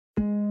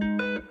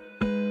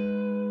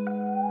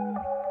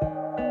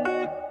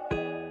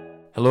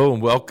Hello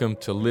and welcome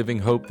to Living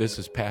Hope. This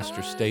is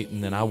Pastor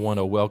Staten, and I want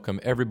to welcome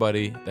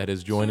everybody that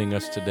is joining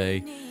us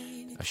today.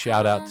 A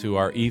shout out to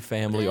our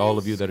e-family, all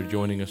of you that are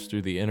joining us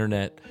through the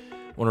internet.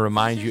 I want to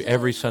remind you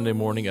every Sunday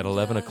morning at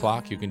 11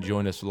 o'clock, you can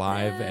join us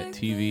live at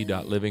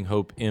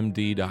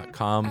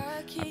tv.livinghopemd.com.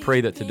 I pray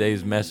that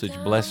today's message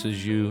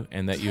blesses you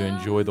and that you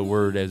enjoy the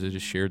word as it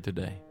is shared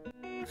today.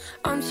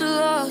 I'm too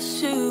lost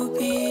to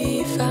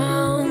be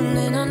found,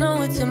 and I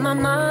know it's in my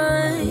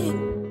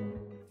mind.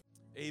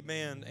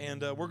 Amen.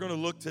 And we're going to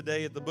look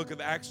today at the book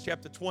of Acts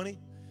chapter 20.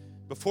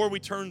 Before we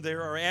turn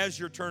there, or as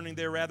you're turning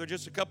there, rather,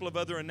 just a couple of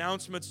other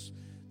announcements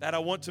that I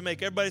want to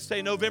make. Everybody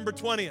say November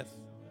 20th.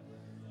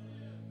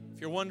 If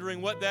you're wondering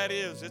what that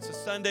is, it's a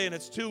Sunday and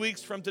it's 2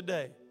 weeks from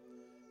today.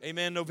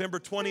 Amen. November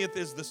 20th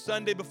is the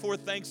Sunday before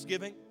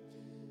Thanksgiving.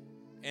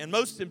 And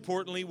most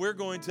importantly, we're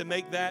going to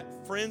make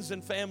that Friends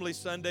and Family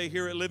Sunday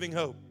here at Living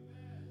Hope.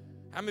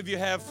 How many of you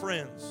have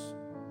friends?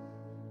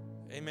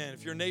 Amen.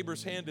 If your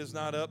neighbor's hand is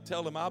not up,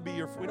 tell them, I'll be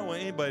your friend. We don't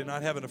want anybody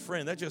not having a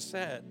friend. That's just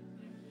sad.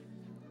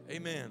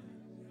 Amen.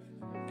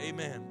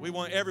 Amen. We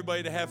want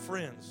everybody to have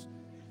friends.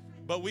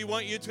 But we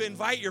want you to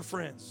invite your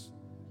friends.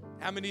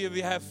 How many of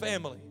you have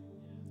family?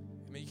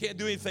 I mean, you can't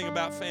do anything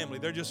about family.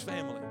 They're just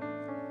family.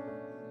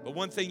 But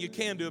one thing you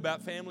can do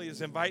about family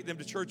is invite them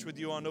to church with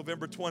you on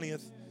November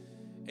 20th.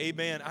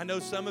 Amen. I know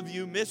some of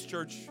you miss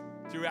church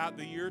throughout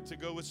the year to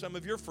go with some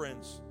of your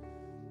friends,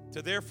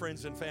 to their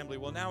friends and family.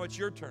 Well, now it's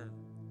your turn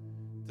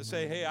to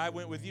say, hey, I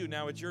went with you.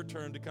 Now it's your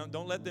turn to come.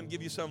 Don't let them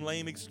give you some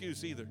lame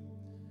excuse either.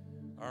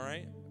 All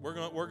right? We're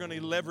going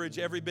to leverage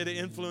every bit of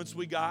influence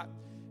we got,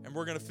 and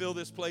we're going to fill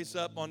this place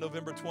up on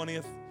November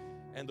 20th,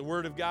 and the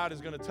Word of God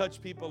is going to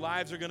touch people.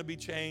 Lives are going to be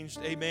changed.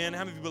 Amen. How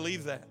many of you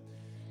believe that?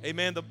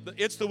 Amen.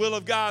 It's the will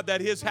of God that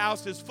His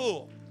house is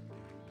full.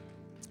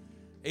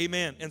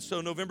 Amen. And so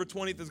November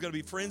 20th is going to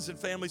be Friends and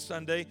Family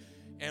Sunday,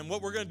 and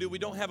what we're going to do, we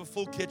don't have a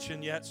full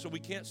kitchen yet, so we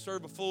can't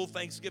serve a full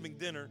Thanksgiving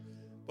dinner.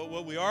 But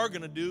what we are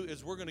going to do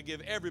is we're going to give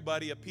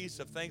everybody a piece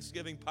of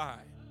Thanksgiving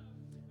pie.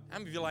 How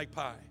many of you like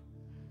pie?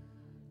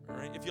 All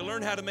right. If you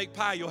learn how to make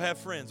pie, you'll have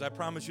friends. I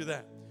promise you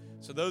that.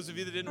 So those of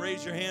you that didn't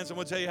raise your hands, I'm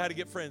going to tell you how to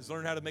get friends.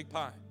 Learn how to make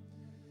pie.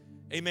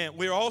 Amen.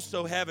 We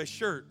also have a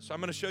shirt. So I'm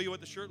going to show you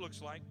what the shirt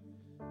looks like.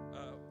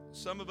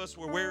 Some of us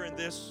were wearing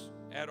this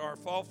at our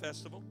fall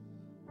festival.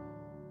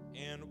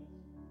 And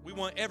we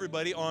want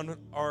everybody on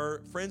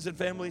our Friends and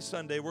Family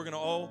Sunday, we're going to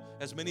all,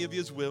 as many of you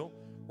as will,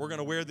 we're going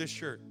to wear this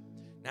shirt.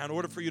 Now, in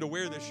order for you to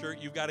wear this shirt,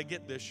 you've got to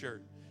get this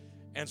shirt.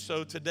 And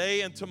so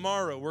today and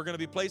tomorrow, we're going to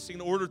be placing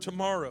an order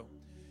tomorrow.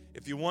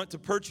 If you want to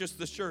purchase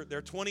the shirt,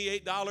 they're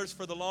 $28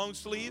 for the long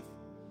sleeve.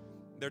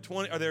 They're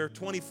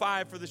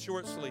 $25 for the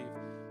short sleeve.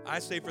 I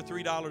say for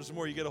 $3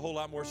 more, you get a whole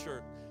lot more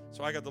shirt.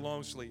 So I got the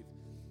long sleeve.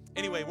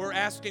 Anyway, we're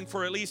asking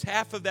for at least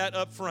half of that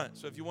up front.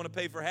 So if you want to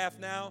pay for half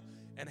now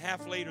and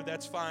half later,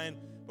 that's fine.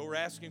 But we're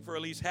asking for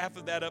at least half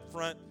of that up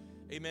front.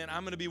 Amen.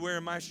 I'm going to be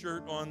wearing my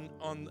shirt on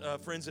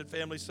Friends and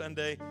Family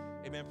Sunday.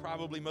 Amen.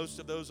 Probably most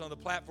of those on the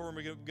platform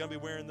are going to be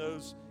wearing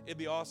those. It'd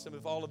be awesome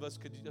if all of us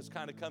could just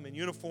kind of come in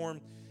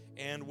uniform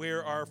and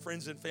wear our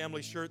Friends and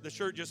Family shirt. The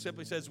shirt just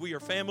simply says, we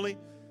are family.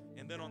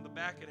 And then on the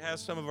back, it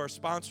has some of our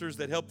sponsors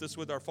that helped us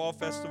with our fall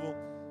festival.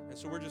 And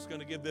so we're just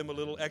going to give them a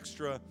little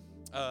extra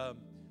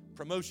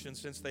promotion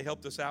since they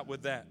helped us out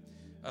with that.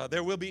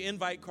 There will be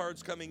invite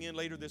cards coming in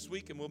later this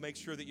week, and we'll make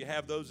sure that you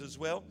have those as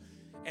well.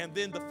 And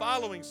then the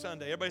following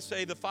Sunday, everybody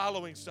say the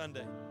following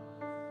Sunday.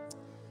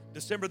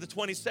 November the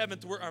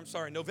 27th,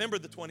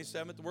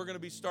 we're going to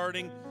be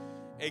starting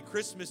a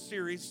Christmas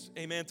series,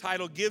 amen,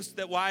 titled Gifts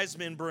That Wise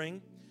Men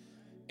Bring.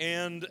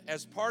 And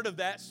as part of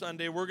that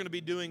Sunday, we're going to be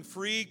doing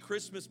free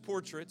Christmas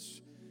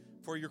portraits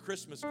for your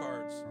Christmas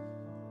cards.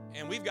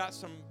 And we've got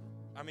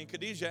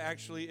Khadijah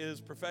actually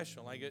is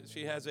professional.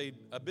 She has a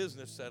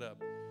business set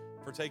up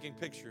for taking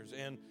pictures.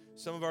 And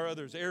some of our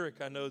others,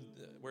 Eric, I know,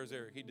 where's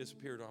Eric? He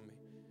disappeared on me.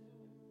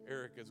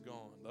 Eric is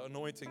gone. The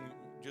anointing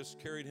just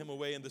carried him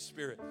away in the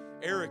spirit.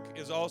 Eric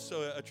is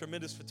also a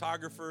tremendous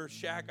photographer.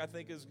 Shaq, I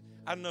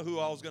don't know who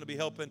all is going to be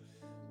helping.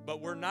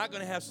 But we're not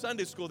going to have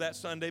Sunday school that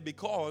Sunday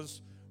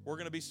because we're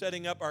going to be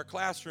setting up our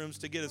classrooms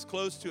to get as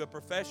close to a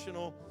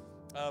professional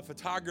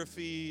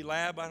photography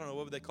lab. I don't know,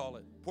 what would they call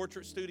it?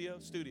 Portrait studio?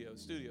 Studio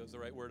is the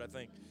right word, I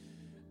think.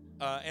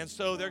 And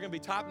so they're going to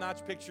be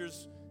top-notch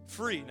pictures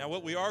free. Now,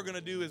 what we are going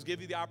to do is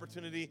give you the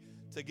opportunity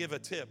to give a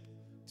tip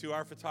to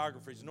our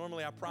photographers.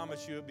 Normally, I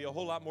promise you, it'd be a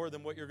whole lot more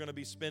than what you're going to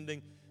be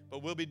spending,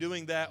 but we'll be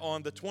doing that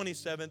on the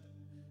 27th.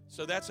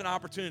 So that's an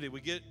opportunity. We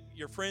get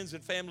your friends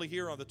and family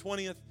here on the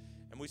 20th,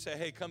 and we say,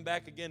 hey, come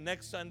back again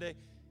next Sunday.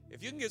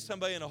 If you can get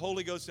somebody in a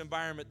Holy Ghost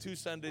environment 2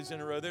 Sundays in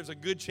a row, there's a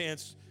good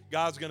chance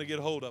God's going to get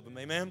a hold of them.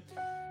 Amen?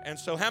 And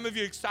so how many of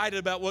you are excited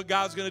about what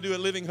God's going to do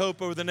at Living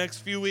Hope over the next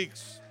few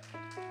weeks?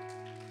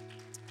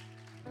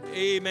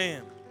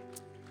 Amen.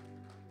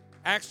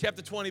 Acts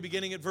chapter 20,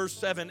 beginning at verse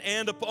 7.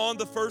 And upon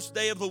the first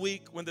day of the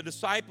week, when the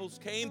disciples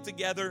came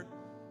together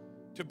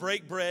to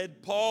break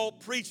bread, Paul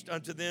preached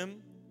unto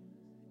them,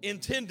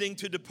 intending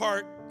to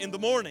depart in the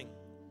morning.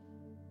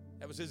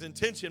 That was his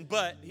intention,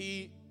 but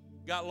he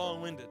got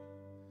long-winded.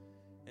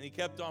 And he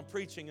kept on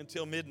preaching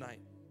until midnight.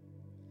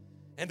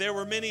 And there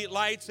were many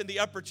lights in the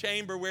upper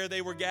chamber where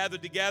they were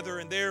gathered together,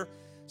 and there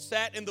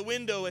sat in the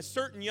window a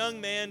certain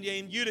young man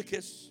named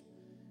Eutychus,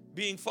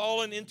 being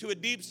fallen into a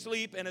deep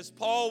sleep. And as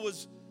Paul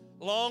was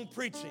long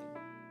preaching,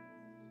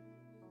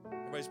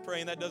 everybody's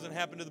praying that doesn't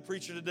happen to the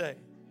preacher today,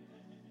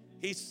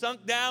 he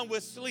sunk down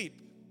with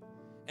sleep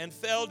and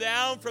fell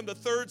down from the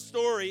third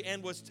story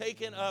and was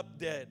taken up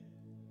dead.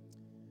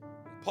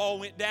 Paul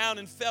went down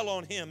and fell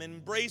on him and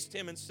embraced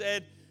him and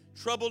said,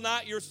 "Trouble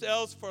not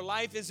yourselves, for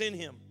life is in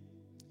him."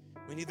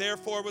 When he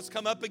therefore was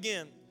come up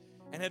again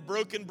and had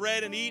broken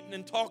bread and eaten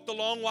and talked a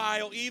long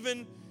while,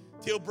 even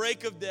till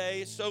break of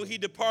day, so he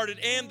departed.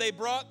 And they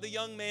brought the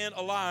young man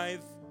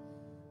alive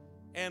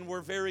and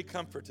were very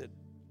comforted.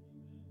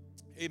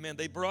 Amen.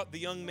 They brought the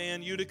young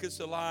man Eutychus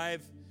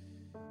alive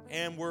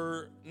and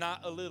were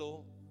not a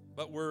little,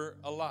 but were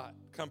a lot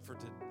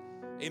comforted.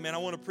 Amen. I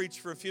want to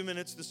preach for a few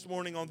minutes this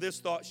morning on this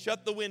thought: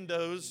 shut the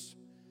windows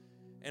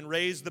and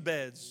raise the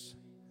beds.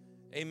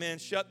 Amen.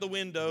 Shut the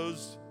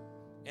windows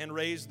and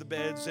raise the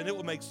beds, and it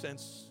will make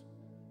sense.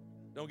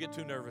 Don't get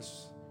too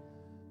nervous.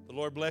 The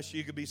Lord bless you.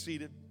 You can be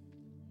seated.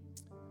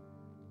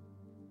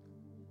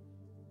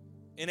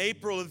 In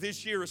April of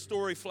this year, a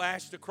story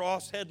flashed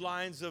across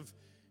headlines of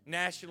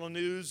national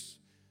news.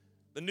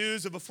 The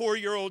news of a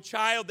 4-year-old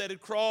child that had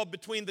crawled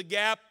between the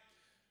gap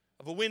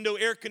of a window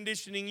air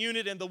conditioning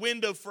unit and the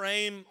window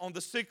frame on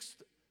the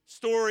 6th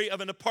story of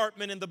an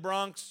apartment in the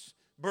Bronx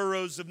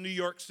boroughs of New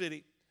York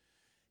City.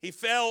 He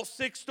fell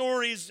 6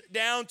 stories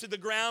down to the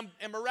ground,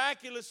 and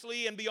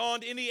miraculously and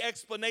beyond any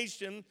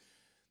explanation,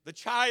 the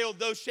child,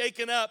 though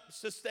shaken up,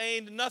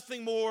 sustained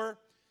nothing more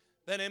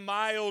than a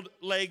mild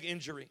leg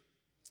injury.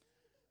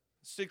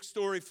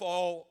 6-story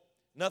fall,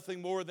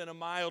 nothing more than a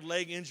mild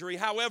leg injury.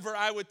 However,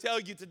 I would tell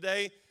you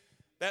today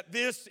that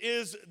this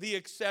is the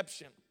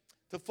exception.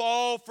 To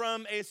fall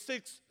from a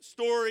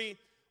 6-story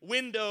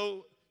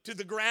window to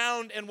the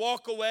ground and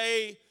walk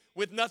away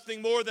with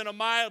nothing more than a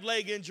mild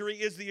leg injury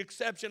is the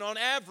exception. On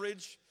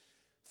average,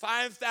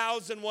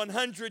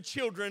 5,100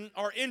 children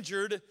are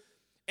injured,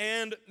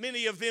 and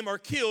many of them are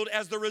killed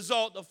as the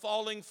result of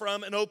falling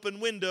from an open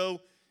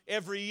window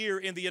every year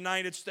in the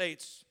United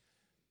States.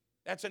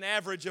 That's an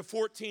average of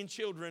 14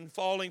 children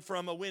falling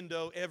from a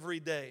window every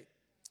day.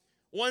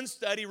 One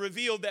study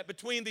revealed that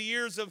between the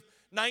years of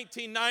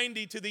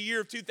 1990 to the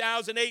year of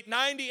 2008,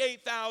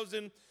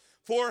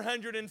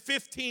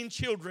 98,415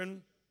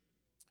 children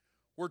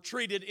were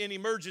treated in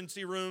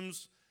emergency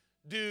rooms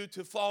due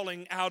to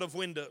falling out of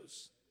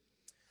windows.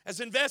 As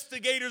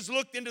investigators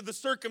looked into the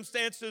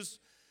circumstances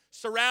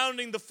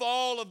surrounding the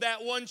fall of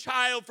that one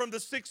child from the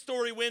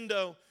 6-story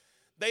window,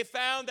 they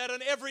found that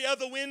on every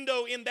other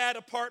window in that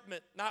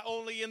apartment, not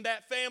only in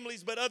that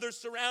family's but others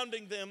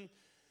surrounding them,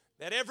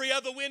 that every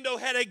other window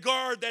had a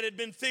guard that had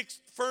been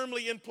fixed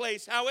firmly in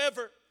place.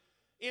 However,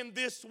 in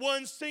this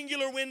one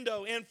singular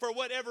window, and for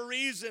whatever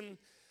reason,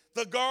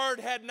 the guard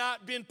had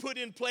not been put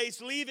in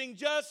place, leaving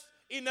just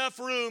enough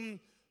room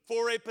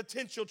for a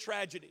potential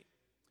tragedy.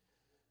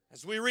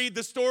 As we read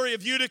the story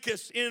of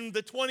Eutychus in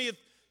the 20th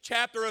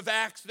chapter of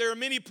Acts, there are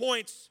many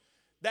points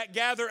that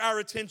gather our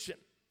attention.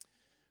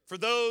 For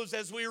those,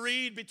 as we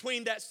read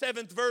between that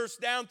 7th verse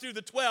down through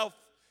the 12th,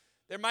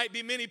 there might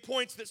be many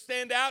points that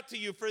stand out to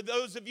you. For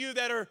those of you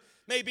that are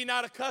maybe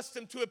not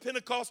accustomed to a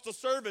Pentecostal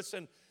service,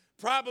 and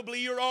probably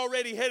you're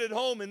already headed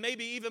home, and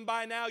maybe even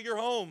by now you're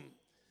home.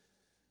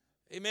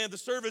 Amen. The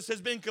service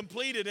has been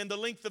completed in the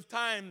length of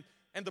time,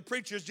 and the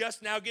preacher's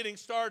just now getting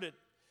started.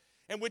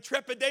 And with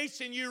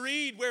trepidation, you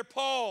read where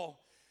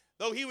Paul,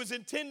 though he was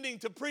intending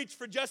to preach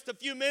for just a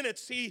few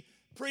minutes, he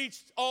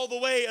preached all the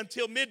way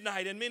until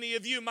midnight. And many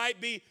of you might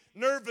be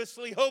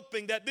nervously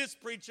hoping that this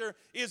preacher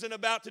isn't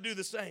about to do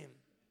the same.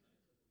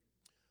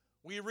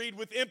 We read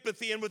with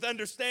empathy and with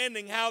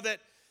understanding how that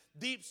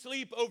deep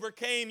sleep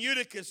overcame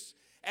Eutychus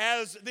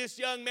as this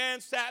young man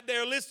sat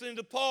there listening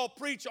to Paul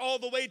preach all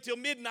the way till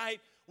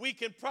midnight. We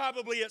can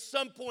probably at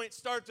some point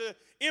start to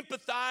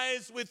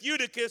empathize with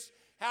Eutychus,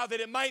 how that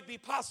it might be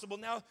possible.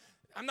 Now,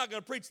 I'm not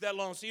going to preach that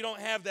long, so you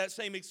don't have that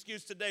same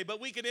excuse today, but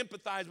we can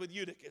empathize with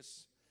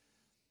Eutychus.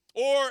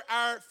 Or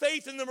our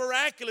faith in the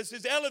miraculous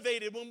is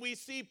elevated when we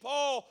see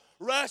Paul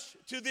rush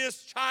to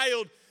this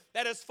child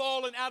that has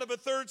fallen out of a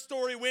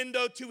 3rd-story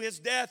window to his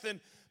death,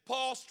 and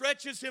Paul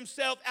stretches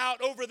himself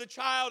out over the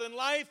child, and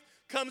life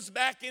comes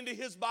back into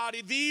his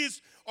body.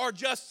 These are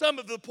just some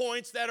of the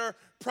points that are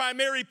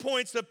primary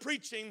points of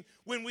preaching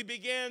when we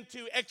begin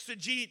to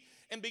exegete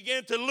and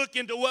begin to look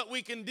into what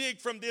we can dig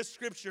from this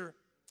scripture.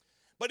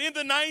 But in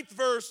the 9th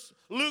verse,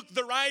 Luke,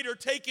 the writer,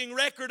 taking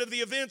record of the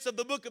events of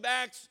the book of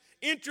Acts,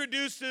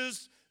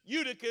 introduces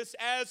Eutychus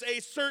as a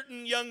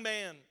certain young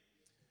man.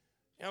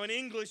 Now in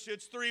English,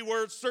 it's 3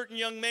 words, certain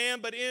young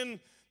man, but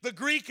in the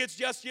Greek, it's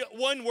just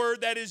one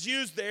word that is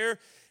used there.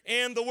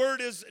 And the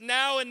word is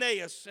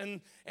Naoneus.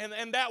 And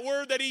that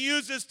word that he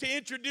uses to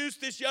introduce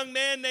this young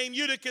man named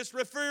Eutychus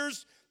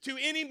refers to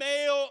any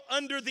male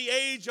under the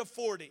age of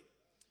 40.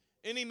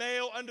 Any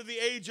male under the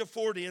age of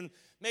 40. And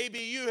Maybe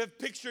you have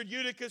pictured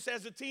Eutychus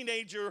as a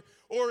teenager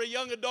or a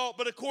young adult,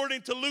 but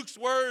according to Luke's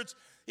words,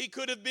 he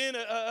could have been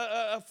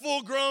a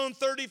full-grown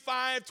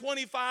 35,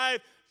 25,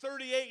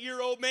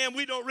 38-year-old man.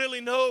 We don't really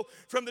know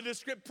from the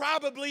description.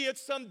 Probably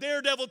it's some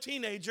daredevil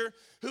teenager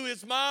who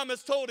his mom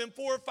has told him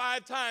 4 or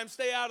 5 times,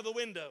 stay out of the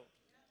window.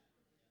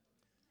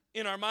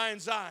 In our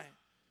mind's eye,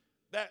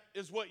 that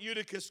is what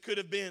Eutychus could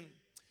have been.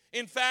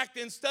 In fact,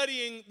 in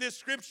studying this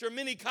scripture,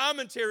 many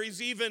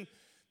commentaries even,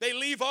 they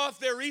leave off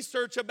their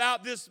research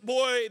about this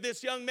boy,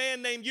 this young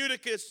man named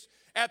Eutychus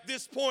at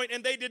this point,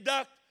 and they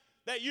deduct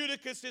that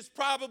Eutychus is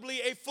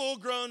probably a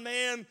full-grown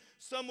man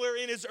somewhere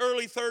in his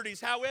early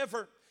 30s.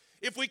 However,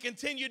 if we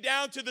continue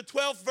down to the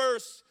 12th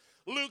verse,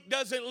 Luke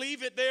doesn't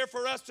leave it there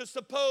for us to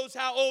suppose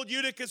how old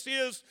Eutychus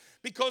is,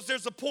 because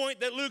there's a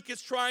point that Luke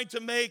is trying to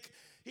make.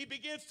 He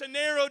begins to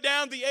narrow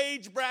down the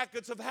age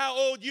brackets of how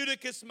old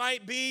Eutychus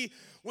might be,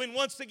 when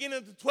once again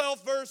in the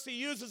 12th verse he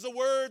uses a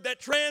word that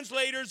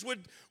translators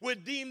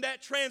would deem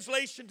that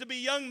translation to be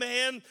young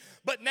man.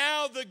 But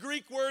now the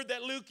Greek word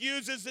that Luke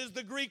uses is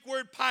the Greek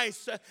word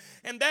pais,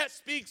 and that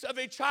speaks of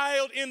a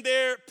child in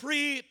their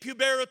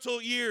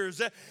pre-pubertal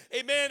years.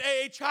 Amen,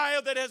 a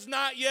child that has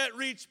not yet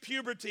reached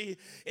puberty.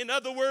 In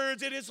other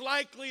words, it is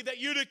likely that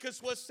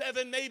Eutychus was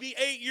 7, maybe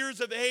 8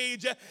 years of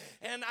age.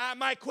 And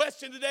my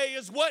question today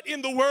is, what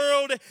in the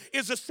world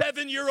is a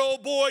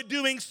 7-year-old boy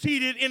doing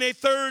seated in a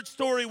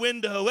 3rd-story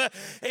window?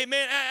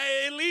 Amen.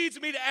 It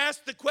leads me to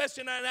ask the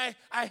question, and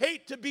I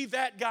hate to be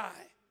that guy.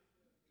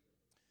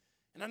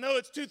 And I know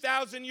it's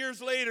 2,000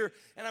 years later,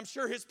 and I'm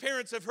sure his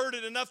parents have heard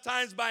it enough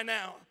times by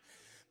now.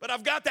 But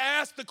I've got to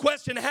ask the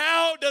question,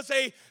 how does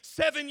a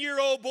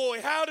 7-year-old boy,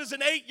 how does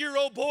an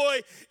 8-year-old boy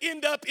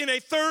end up in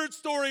a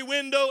 3rd-story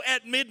window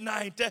at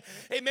midnight?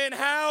 Amen.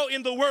 How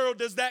in the world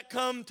does that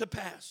come to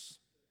pass?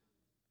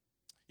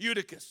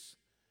 Eutychus.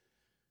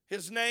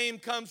 His name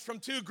comes from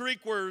 2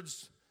 Greek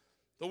words.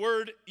 The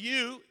word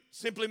 "eu,"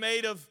 simply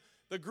made of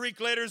the Greek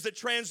letters that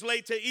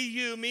translate to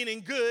EU,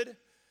 meaning good,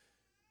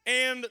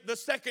 and the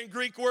second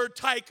Greek word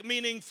 "tyke,"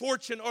 meaning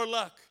fortune or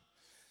luck.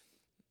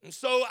 And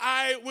so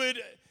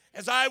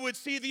as I would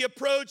see the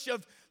approach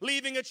of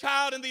leaving a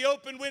child in the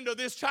open window,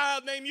 this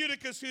child named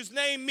Eutychus, whose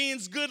name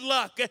means good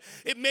luck.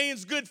 It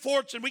means good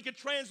fortune. We could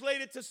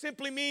translate it to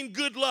simply mean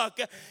good luck.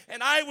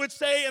 And I would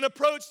say an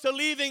approach to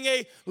leaving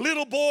a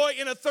little boy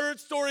in a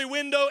 3rd-story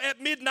window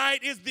at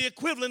midnight is the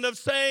equivalent of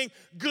saying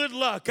good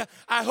luck.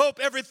 I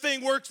hope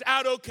everything works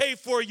out okay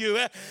for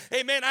you.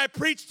 Amen. I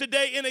preach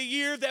today in a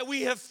year that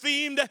we have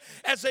themed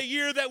as a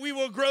year that we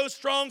will grow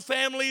strong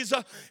families.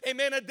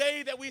 Amen. A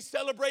day that we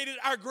celebrated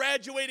our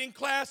graduating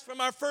class from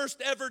our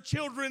first ever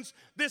children's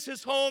This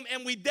Is Home,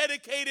 and we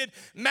dedicated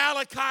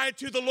Malachi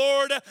to the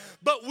Lord.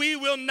 But we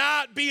will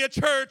not be a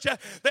church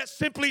that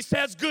simply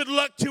says good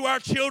luck to our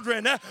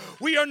children.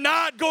 We are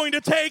not going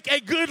to take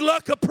a good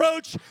luck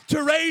approach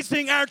to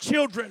raising our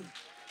children.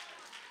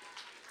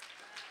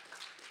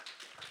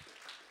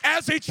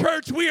 As a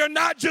church, we are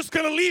not just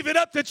going to leave it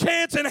up to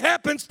chance and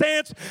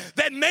happenstance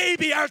that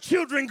maybe our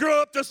children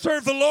grow up to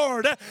serve the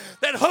Lord,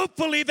 that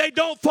hopefully they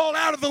don't fall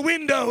out of the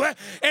window,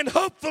 and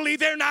hopefully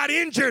they're not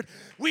injured.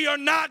 We are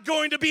not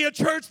going to be a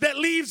church that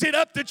leaves it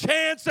up to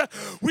chance.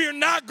 We are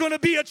not going to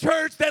be a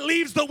church that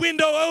leaves the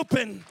window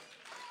open.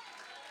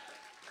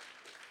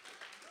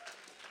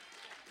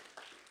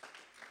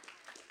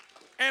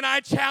 And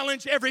I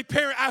challenge every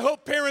parent. I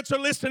hope parents are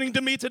listening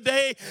to me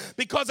today,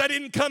 because I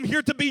didn't come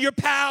here to be your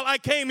pal. I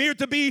came here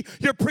to be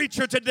your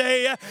preacher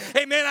today.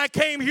 Amen. I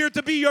came here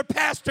to be your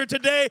pastor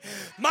today.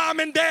 Mom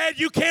and dad,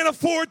 you can't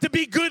afford to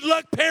be good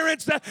luck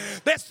parents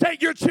that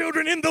set your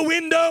children in the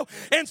window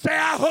and say,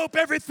 I hope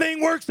everything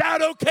works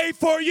out okay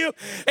for you.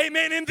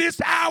 Amen. In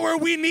this hour,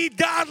 we need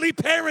godly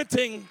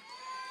parenting.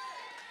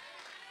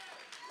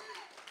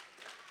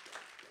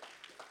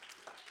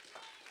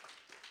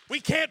 We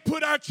can't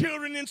put our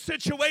children in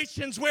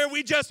situations where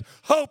we just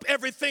hope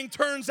everything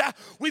turns out.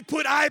 We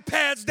put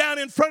iPads down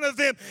in front of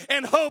them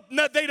and hope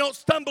that they don't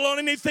stumble on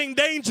anything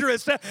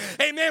dangerous.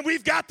 Amen.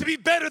 We've got to be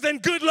better than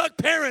good luck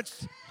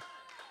parents.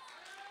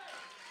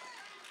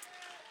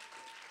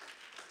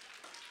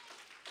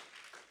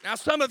 Now,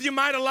 some of you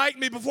might have liked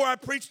me before I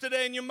preached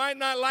today, and you might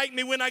not like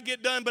me when I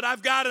get done, but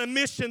I've got a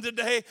mission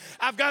today.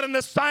 I've got an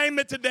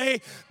assignment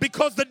today,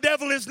 because the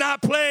devil is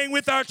not playing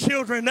with our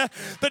children.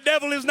 The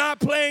devil is not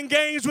playing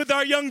games with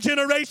our young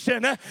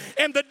generation.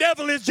 And the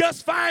devil is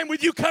just fine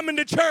with you coming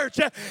to church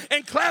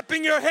and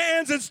clapping your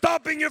hands and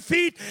stomping your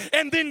feet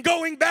and then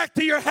going back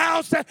to your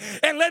house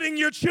and letting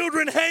your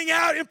children hang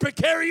out in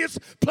precarious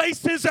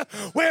places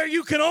where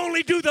you can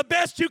only do the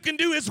best you can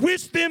do is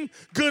wish them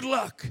good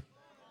luck.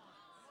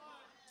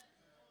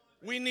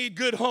 We need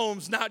good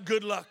homes, not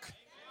good luck.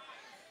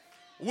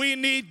 We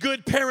need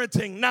good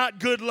parenting, not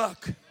good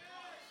luck.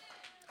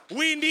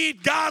 We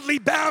need godly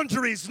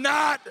boundaries,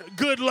 not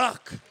good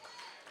luck.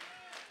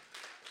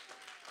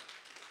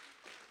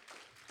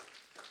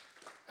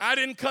 I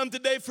didn't come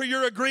today for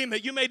your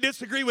agreement. You may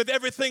disagree with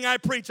everything I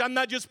preach. I'm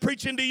not just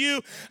preaching to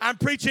you. I'm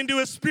preaching to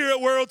a spirit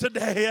world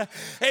today.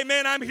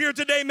 Amen. I'm here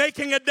today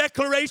making a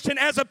declaration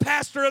as a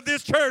pastor of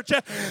this church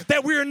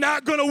that we're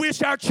not going to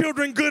wish our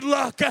children good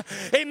luck.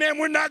 Amen.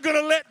 We're not going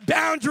to let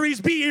boundaries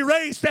be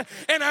erased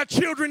and our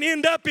children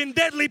end up in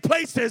deadly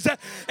places.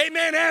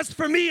 Amen. As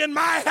for me and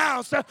my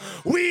house,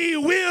 we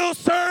will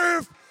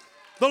serve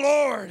the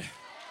Lord.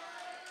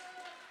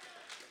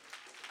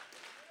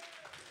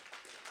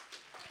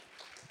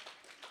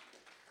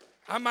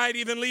 I might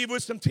even leave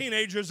with some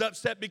teenagers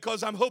upset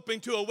because I'm hoping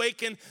to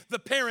awaken the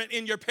parent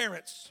in your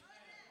parents.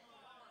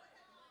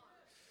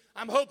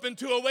 I'm hoping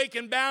to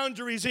awaken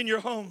boundaries in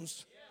your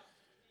homes.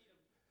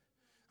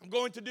 I'm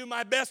going to do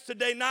my best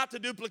today not to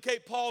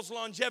duplicate Paul's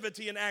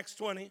longevity in Acts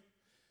 20.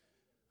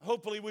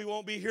 Hopefully we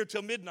won't be here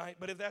till midnight,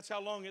 but if that's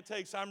how long it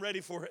takes, I'm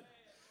ready for it.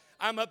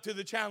 I'm up to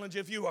the challenge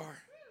if you are.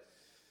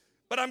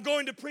 But I'm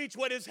going to preach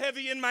what is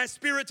heavy in my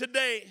spirit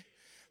today,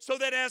 so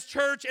that as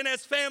church and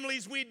as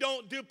families, we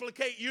don't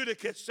duplicate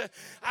Eutychus.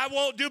 I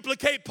won't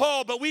duplicate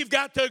Paul, but we've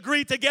got to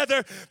agree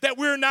together that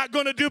we're not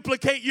going to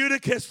duplicate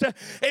Eutychus.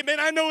 Amen.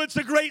 I know it's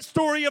a great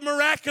story of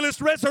miraculous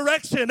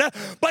resurrection,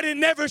 but it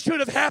never should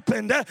have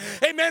happened.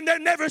 Amen. There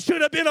never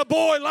should have been a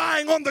boy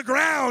lying on the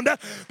ground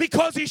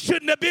because he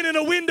shouldn't have been in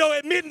a window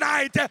at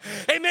midnight.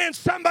 Amen.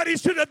 Somebody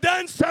should have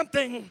done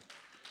something.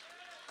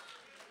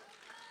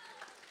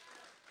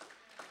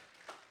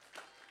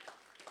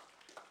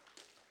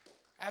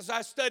 As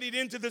I studied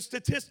into the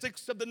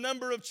statistics of the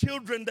number of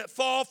children that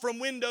fall from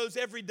windows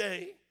every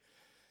day,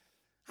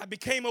 I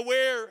became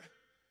aware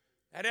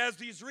that as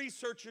these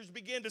researchers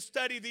began to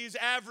study these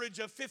average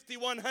of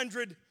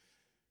 5,100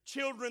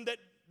 children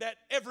that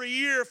every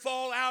year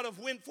fall out of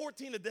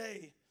 14 a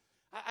day.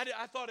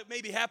 I thought it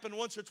maybe happened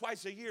once or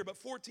twice a year, but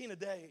 14 a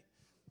day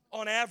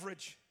on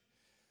average.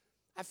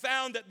 I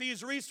found that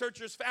these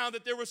researchers found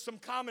that there were some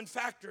common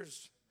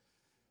factors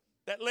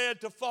that led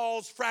to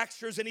falls,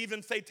 fractures, and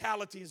even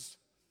fatalities.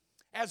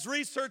 As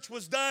research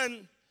was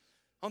done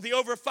on the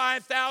over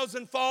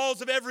 5,000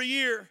 falls of every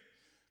year,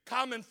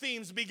 common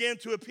themes began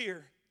to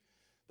appear.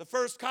 The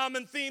first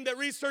common theme that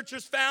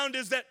researchers found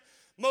is that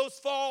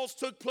most falls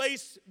took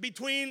place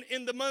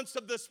in the months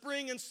of the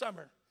spring and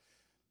summer.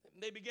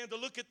 They began to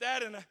look at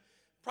that, and it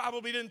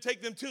probably didn't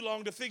take them too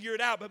long to figure it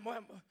out, but I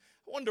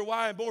wonder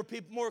why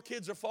more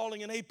kids are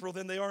falling in April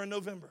than they are in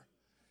November.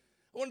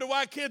 I wonder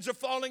why kids are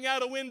falling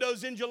out of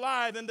windows in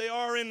July than they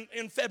are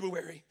in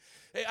February.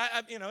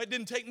 It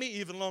didn't take me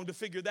even long to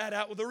figure that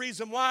out. Well, the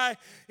reason why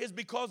is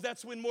because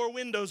that's when more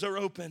windows are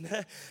open.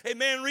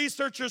 Amen.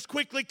 Researchers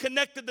quickly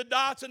connected the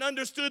dots and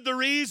understood the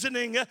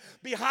reasoning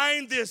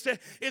behind this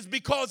is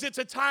because it's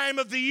a time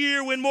of the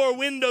year when more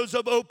windows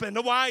are open.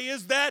 Why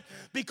is that?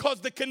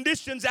 Because the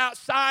conditions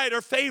outside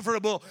are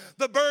favorable.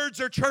 The birds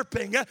are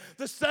chirping.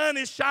 The sun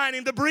is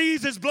shining. The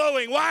breeze is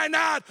blowing. Why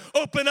not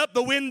open up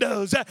the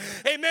windows?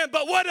 Amen.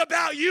 But what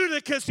about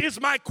Eutychus is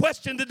my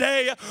question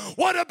today.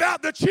 What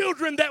about the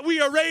children that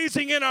we are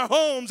raising in our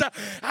homes?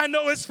 I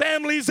know as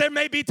families there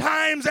may be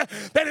times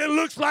that it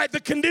looks like the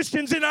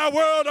conditions in our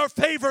world are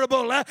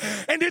favorable,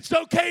 and it's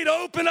okay to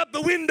open up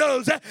the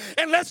windows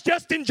and let's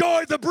just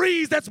enjoy the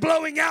breeze that's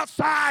blowing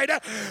outside.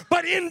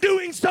 But in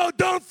doing so,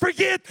 don't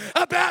forget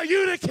about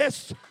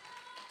Eutychus.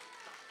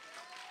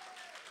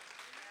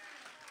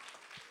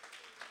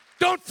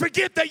 Don't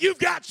forget that you've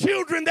got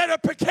children that are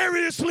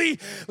precariously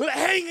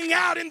hanging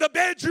out in the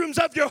bedrooms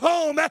of your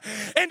home.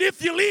 And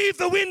if you leave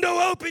the window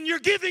open, you're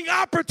giving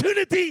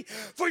opportunity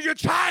for your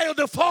child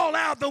to fall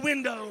out the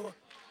window.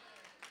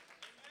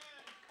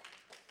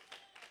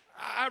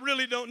 I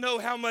really don't know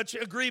how much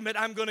agreement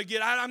I'm going to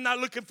get. I'm not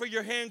looking for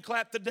your hand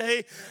clap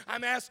today.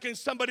 I'm asking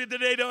somebody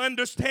today to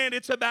understand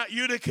it's about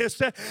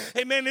Eutychus.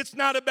 Amen. It's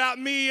not about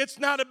me. It's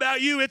not about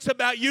you. It's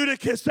about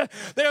Eutychus.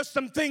 There's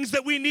some things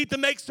that we need to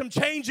make some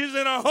changes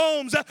in our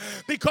homes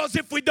because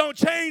if we don't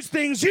change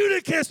things,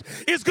 Eutychus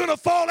is going to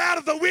fall out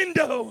of the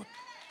window.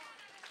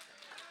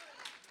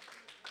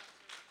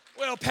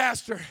 Well,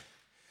 Pastor,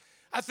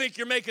 I think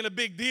you're making a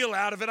big deal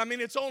out of it. I mean,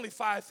 it's only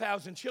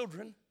 5,000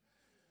 children.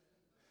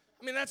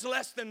 I mean, that's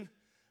less than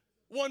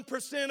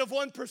 1% of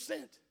 1%. I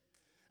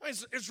mean,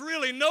 it's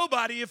really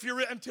nobody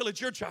until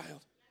it's your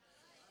child.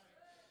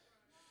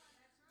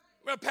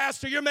 Well,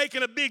 Pastor, you're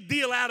making a big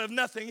deal out of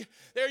nothing.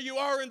 There you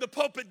are in the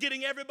pulpit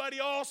getting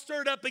everybody all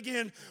stirred up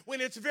again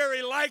when it's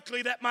very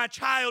likely that my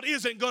child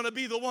isn't going to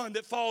be the one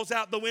that falls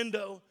out the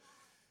window.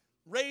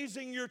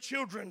 Raising your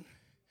children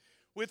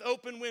with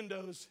open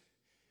windows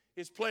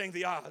is playing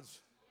the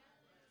odds.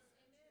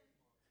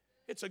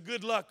 It's a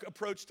good luck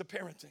approach to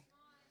parenting.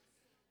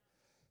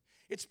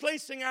 It's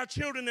placing our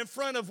children in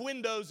front of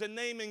windows and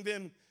naming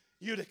them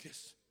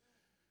Eutychus.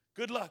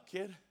 Good luck,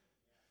 kid.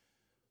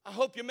 I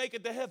hope you make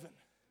it to heaven.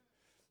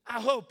 I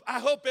hope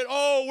it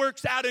all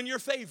works out in your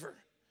favor.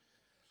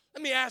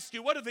 Let me ask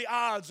you, what are the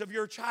odds of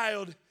your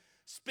child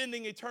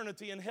spending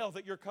eternity in hell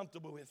that you're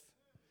comfortable with?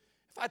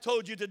 If I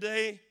told you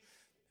today,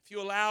 if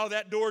you allow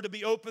that door to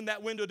be open,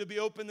 that window to be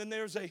open, then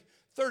there's a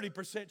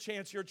 30%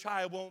 chance your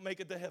child won't make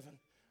it to heaven.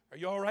 Are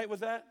you all right with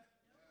that?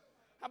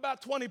 How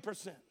about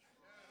 20%?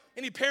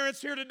 Any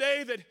parents here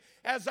today that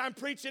as I'm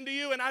preaching to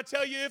you and I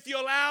tell you if you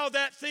allow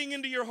that thing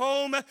into your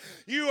home,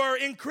 you are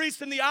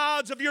increasing the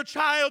odds of your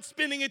child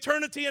spending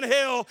eternity in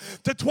hell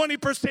to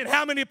 20%.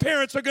 How many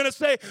parents are going to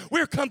say,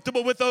 we're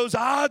comfortable with those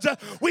odds?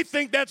 We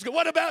think that's good.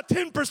 What about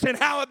 10%?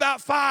 How about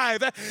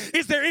 5?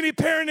 Is there any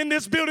parent in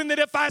this building that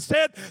if I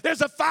said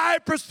there's a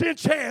 5%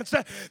 chance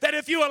that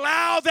if you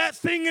allow that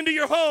thing into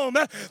your home,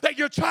 that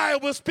your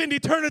child will spend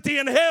eternity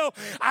in hell?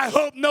 I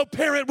hope no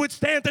parent would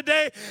stand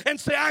today and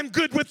say, I'm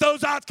good with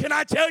those odds. Can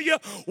I tell you,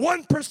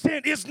 1%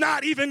 is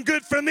not even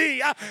good for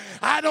me.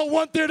 I don't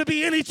want there to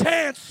be any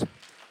chance.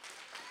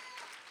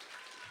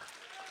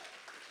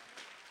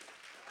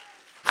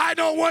 I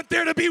don't want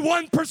there to be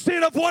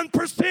 1% of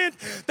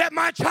 1% that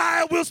my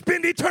child will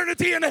spend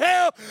eternity in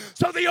hell.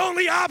 So the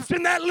only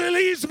option that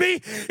leaves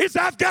me is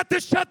I've got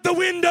to shut the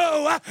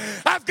window.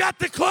 I've got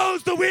to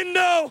close the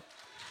window.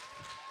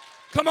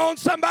 Come on,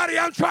 somebody,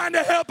 I'm trying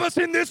to help us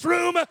in this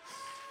room.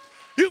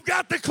 You've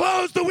got to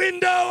close the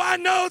window. I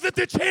know that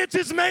the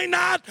chances may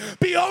not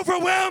be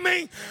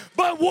overwhelming,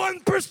 but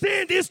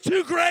 1% is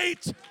too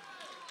great.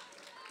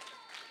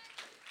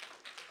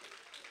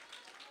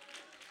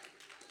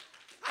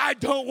 I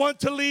don't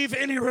want to leave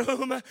any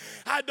room.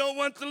 I don't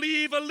want to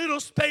leave a little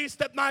space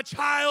that my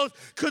child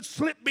could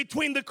slip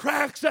between the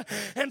cracks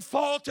and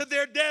fall to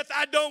their death.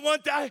 I don't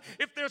want to,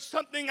 if there's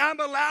something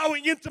I'm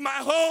allowing into my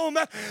home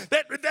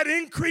that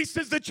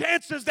increases the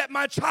chances that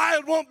my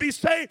child won't be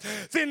saved,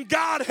 then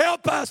God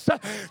help us.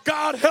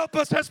 God help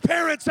us as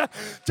parents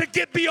to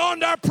get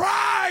beyond our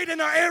pride and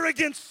our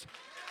arrogance.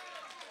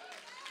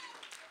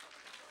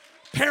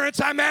 Parents,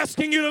 I'm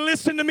asking you to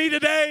listen to me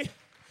today.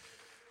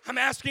 I'm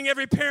asking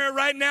every parent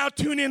right now,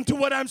 tune into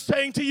what I'm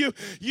saying to you.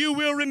 You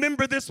will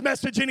remember this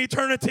message in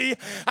eternity.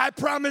 I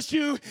promise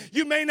you,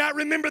 you may not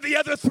remember the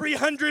other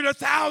 300 or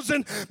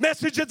 1,000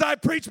 messages I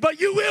preached,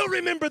 but you will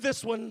remember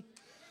this one.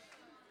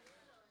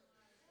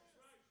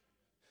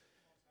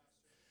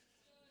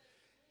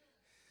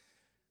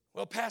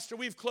 Well, Pastor,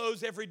 we've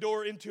closed every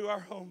door into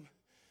our home.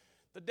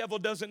 The devil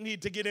doesn't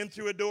need to get in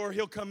through a door.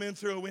 He'll come in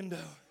through a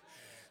window.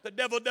 The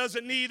devil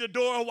doesn't need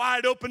a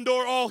wide open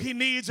door. All he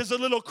needs is a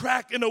little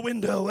crack in a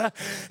window.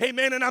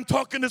 Amen. And I'm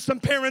talking to some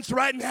parents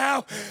right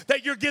now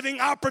that you're giving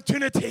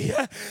opportunity.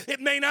 It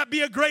may not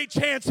be a great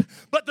chance,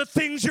 but the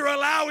things you're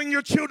allowing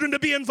your children to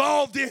be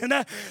involved in,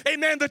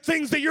 amen, the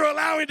things that you're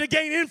allowing to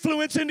gain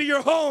influence into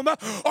your home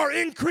are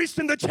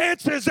increasing the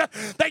chances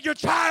that your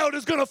child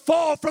is going to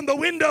fall from the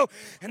window.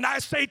 And I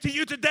say to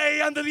you today,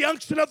 under the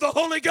unction of the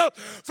Holy Ghost,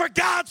 for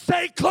God's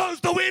sake,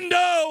 close the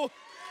window.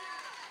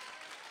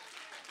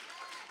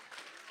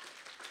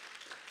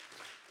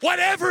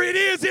 Whatever it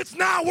is, it's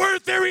not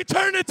worth their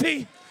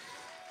eternity.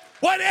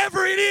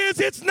 Whatever it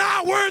is, it's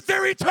not worth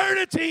their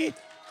eternity.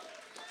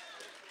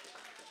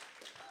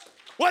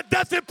 What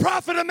doth it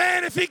profit a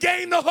man if he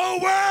gain the whole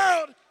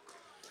world?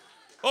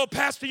 Oh,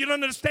 Pastor, you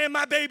don't understand.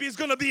 My baby is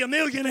going to be a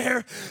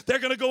millionaire. They're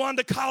going to go on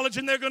to college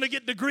and they're going to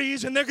get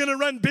degrees and they're going to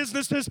run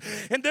businesses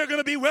and they're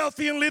going to be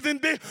wealthy and live in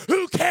big.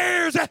 Who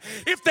cares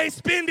if they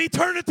spend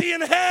eternity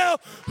in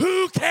hell?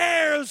 Who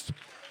cares?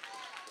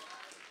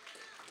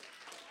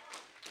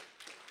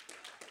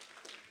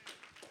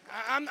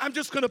 I'm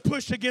just going to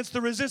push against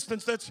the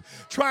resistance that's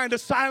trying to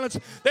silence.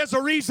 There's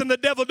a reason the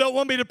devil don't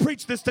want me to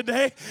preach this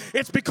today.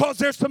 It's because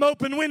there's some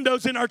open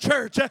windows in our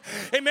church.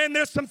 Amen.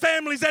 There's some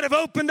families that have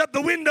opened up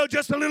the window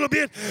just a little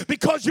bit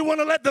because you want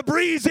to let the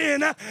breeze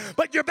in.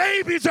 But your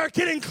babies are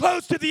getting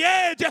close to the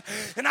edge.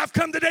 And I've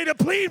come today to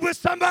plead with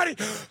somebody.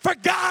 For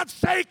God's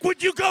sake,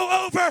 would you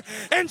go over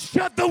and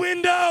shut the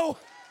window?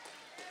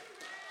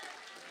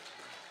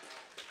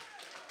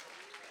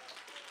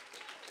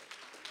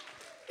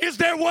 Is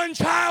there one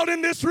child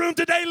in this room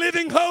today,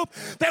 Living Hope,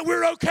 that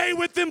we're okay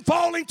with them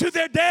falling to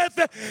their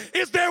death?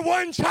 Is there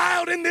one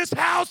child in this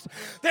house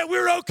that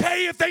we're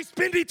okay if they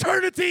spend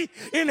eternity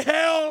in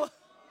hell?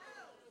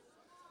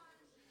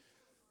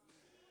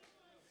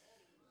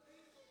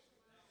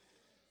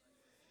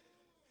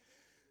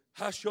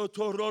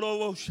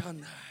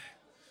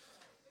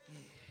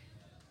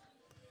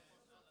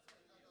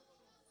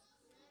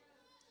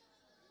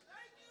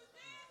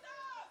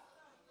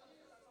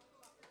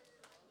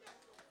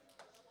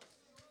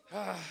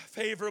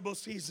 Favorable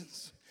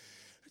seasons.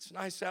 It's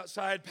nice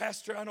outside.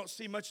 Pastor, I don't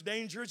see much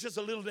danger. It's just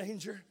a little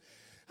danger.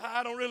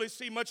 I don't really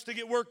see much to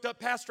get worked up.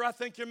 Pastor, I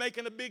think you're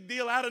making a big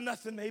deal out of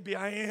nothing. Maybe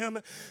I am.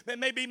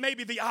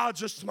 Maybe the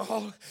odds are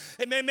small.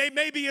 And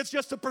maybe it's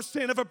just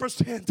 1% of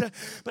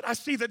 1%. But I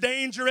see the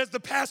danger. As the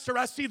pastor,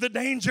 I see the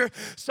danger.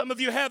 Some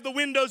of you have the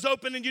windows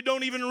open and you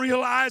don't even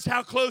realize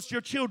how close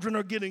your children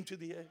are getting to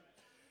the edge.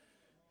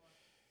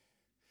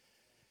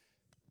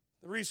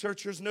 The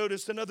researchers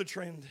noticed another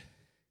trend.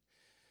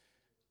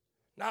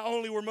 Not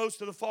only were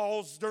most of the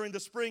falls during the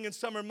spring and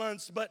summer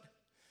months, but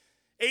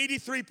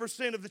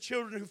 83% of the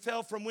children who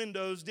fell from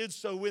windows did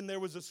so when there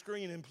was a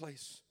screen in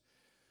place.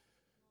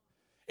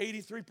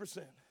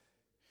 83%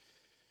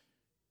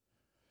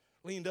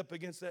 leaned up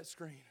against that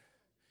screen.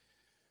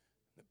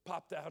 It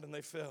popped out and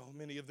they fell,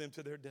 many of them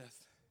to their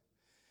death.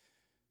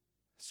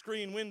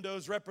 Screen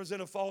windows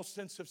represent a false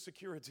sense of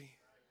security.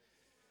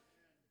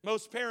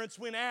 Most parents,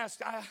 when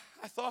asked, I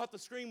thought the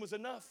screen was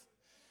enough.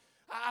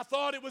 I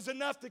thought it was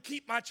enough to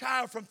keep my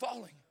child from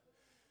falling.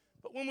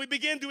 But when we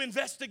begin to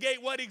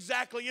investigate what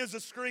exactly is a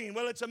screen,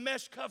 well, it's a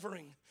mesh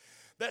covering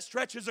that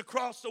stretches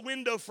across the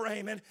window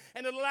frame, and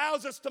it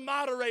allows us to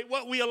moderate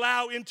what we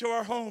allow into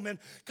our home and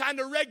kind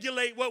of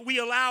regulate what we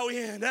allow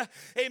in.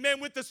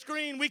 Amen. With the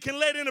screen, we can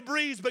let in a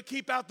breeze but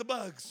keep out the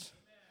bugs.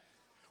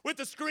 With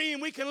the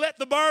screen, we can let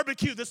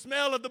the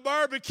smell of the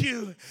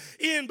barbecue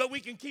in, but we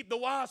can keep the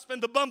wasp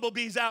and the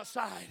bumblebees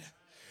outside.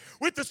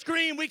 With the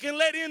screen, we can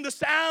let in the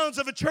sounds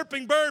of a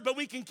chirping bird, but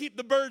we can keep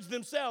the birds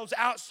themselves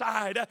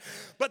outside.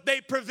 But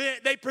they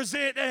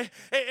provide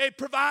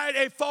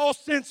a false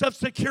sense of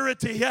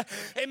security.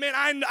 Amen.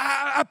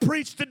 I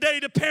preach today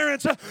to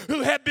parents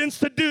who have been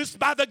seduced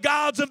by the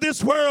gods of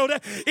this world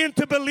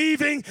into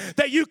believing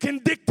that you can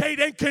dictate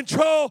and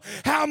control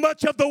how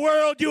much of the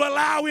world you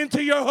allow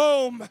into your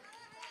home.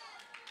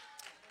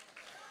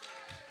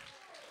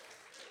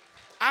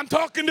 I'm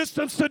talking to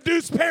some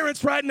seduced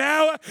parents right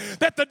now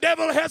that the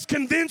devil has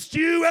convinced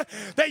you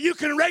that you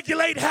can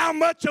regulate how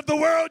much of the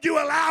world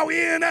you allow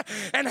in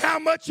and how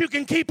much you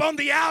can keep on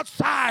the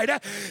outside.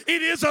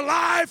 It is a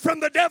lie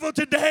from the devil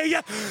today.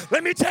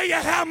 Let me tell you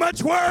how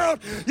much world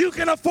you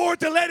can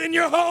afford to let in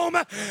your home.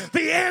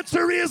 The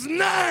answer is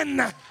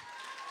none.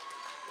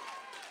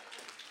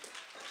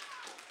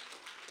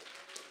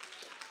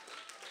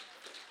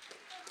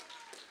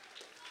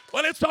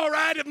 Well, it's all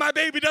right if my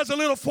baby does a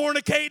little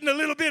fornicating, a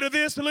little bit of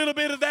this, a little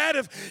bit of that.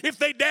 If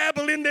they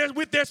dabble in there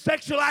with their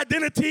sexual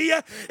identity,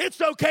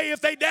 it's okay if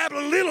they dabble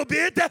a little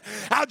bit.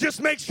 I'll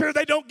just make sure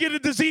they don't get a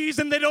disease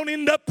and they don't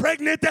end up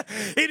pregnant.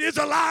 It is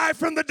a lie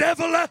from the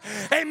devil.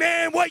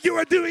 Amen. What you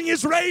are doing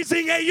is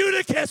raising a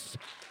Eutychus.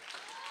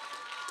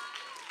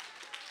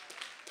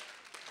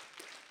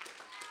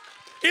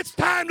 It's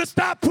time to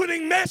stop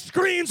putting mesh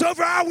screens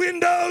over our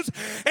windows,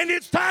 and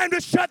it's time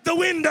to shut the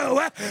window.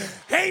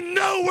 Ain't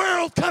no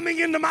world coming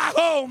into my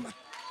home.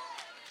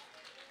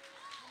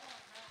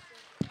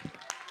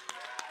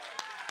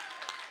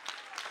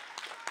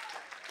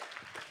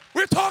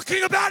 We're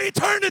talking about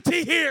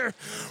eternity here.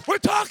 We're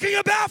talking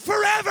about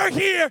forever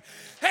here.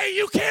 Hey,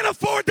 you can't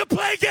afford to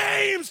play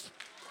games.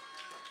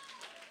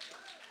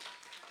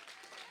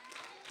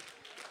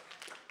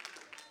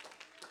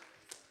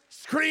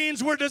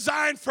 Screens were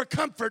designed for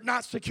comfort,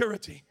 not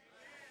security.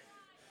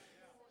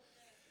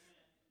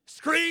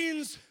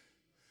 Screens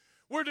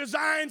were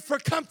designed for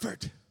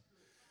comfort,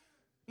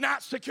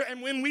 not secure.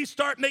 And when we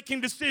start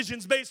making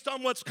decisions based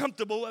on what's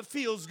comfortable, what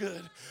feels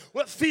good,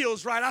 what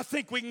feels right, I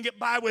think we can get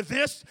by with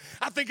this.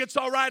 I think it's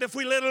all right if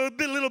we let a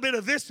little bit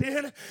of this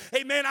in.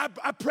 Amen.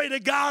 I pray to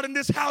God in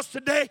this house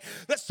today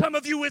that some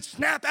of you would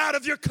snap out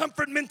of your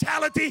comfort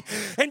mentality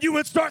and you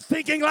would start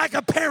thinking like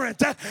a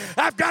parent.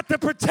 I've got to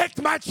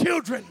protect my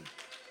children.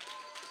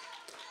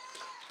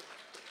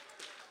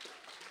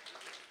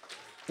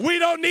 We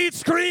don't need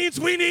screens,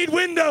 we need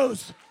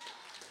windows.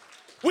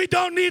 We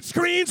don't need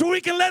screens where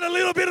we can let a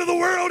little bit of the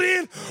world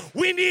in.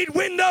 We need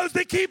windows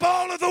that keep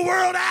all of the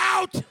world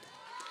out.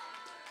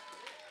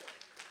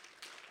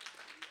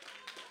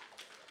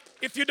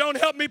 If you don't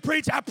help me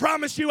preach, I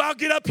promise you I'll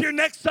get up here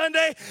next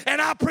Sunday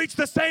and I'll preach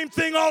the same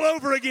thing all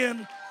over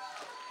again.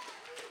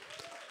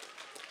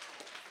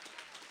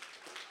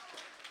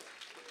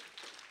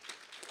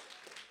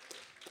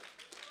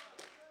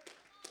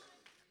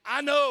 I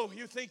know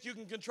you think you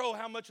can control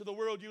how much of the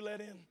world you let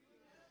in.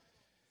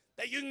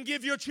 That you can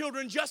give your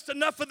children just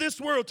enough of this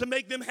world to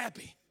make them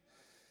happy.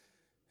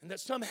 And that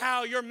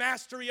somehow your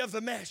mastery of the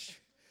mesh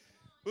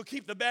will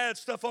keep the bad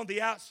stuff on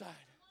the outside.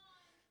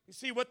 You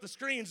see what the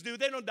screens do?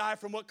 They don't die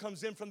from what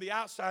comes in from the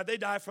outside. They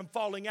die from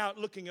falling out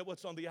looking at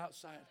what's on the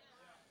outside.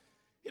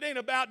 It ain't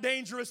about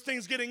dangerous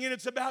things getting in.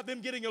 It's about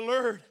them getting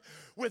allured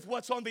with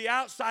what's on the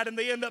outside, and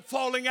they end up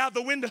falling out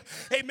the window.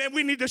 Amen.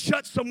 We need to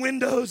shut some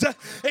windows.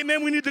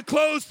 Amen. We need to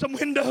close some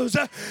windows.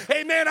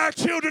 Amen. Our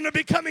children are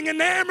becoming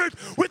enamored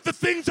with the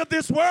things of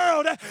this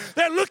world.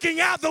 They're looking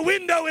out the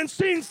window and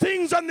seeing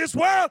things on this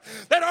world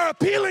that are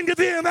appealing to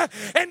them.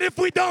 And if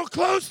we don't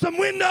close some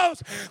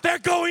windows, they're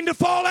going to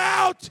fall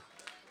out.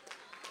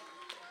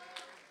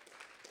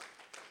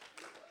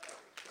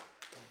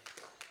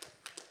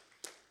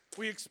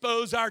 We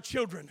expose our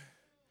children.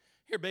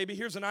 Here, baby,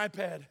 here's an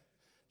iPad.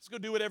 Let's go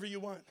do whatever you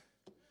want.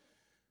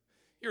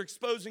 You're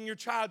exposing your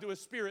child to a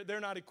spirit they're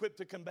not equipped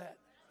to combat.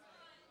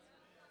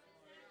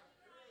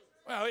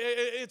 Well,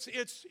 it's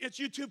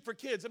YouTube for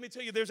kids. Let me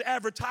tell you, there's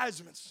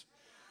advertisements.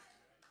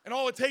 And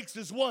all it takes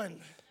is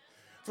one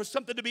for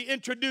something to be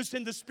introduced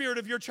in the spirit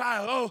of your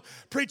child. Oh,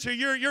 preacher,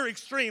 you're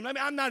extreme. I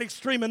mean, I'm not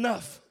extreme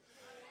enough.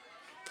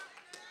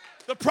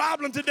 The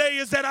problem today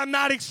is that I'm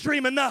not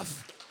extreme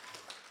enough.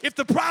 If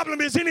the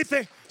problem is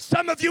anything,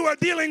 some of you are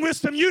dealing with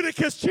some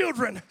Eutychus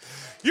children.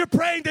 You're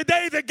praying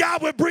today that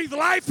God would breathe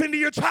life into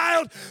your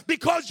child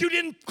because you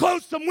didn't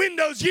close some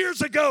windows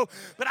years ago.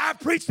 But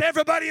I've preached to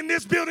everybody in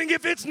this building,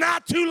 if it's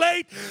not too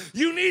late,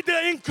 you need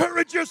to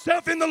encourage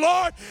yourself in the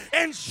Lord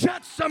and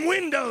shut some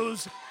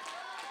windows.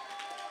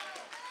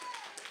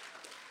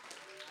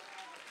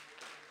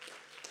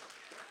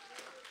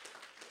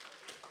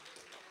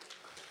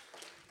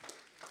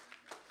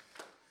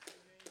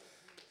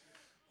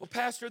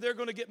 Pastor, they're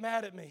going to get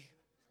mad at me.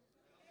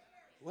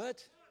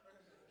 What?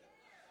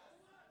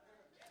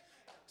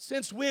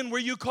 Since when were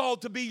you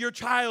called to be your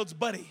child's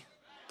buddy?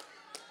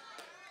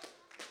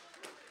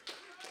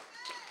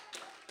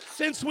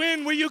 Since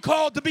when were you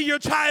called to be your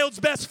child's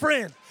best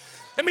friend?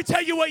 Let me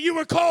tell you what you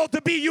were called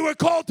to be. You were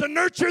called to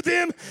nurture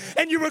them,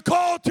 and you were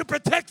called to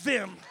protect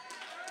them.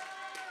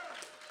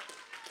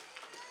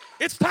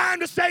 It's time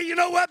to say, you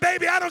know what,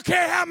 baby, I don't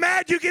care how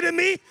mad you get at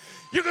me.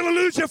 You're going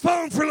to lose your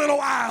phone for a little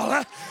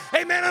while.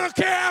 Amen. I don't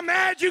care how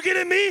mad you get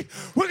at me.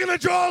 We're going to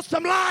draw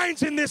some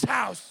lines in this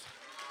house.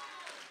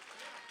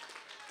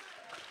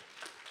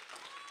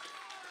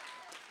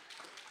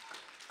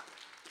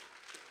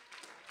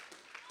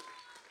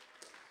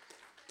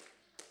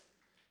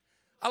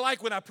 I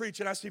like when I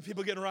preach and I see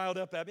people getting riled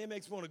up at me. It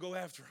makes me want to go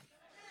after them.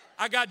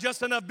 I got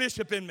just enough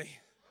Bishop in me.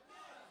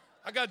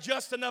 I got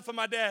just enough of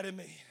my dad in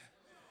me.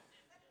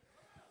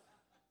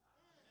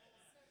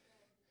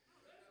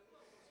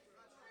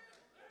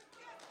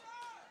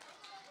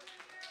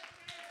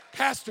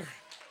 Pastor,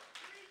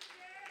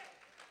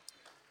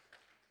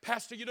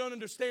 you don't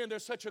understand.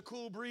 There's such a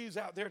cool breeze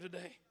out there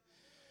today.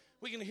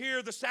 We can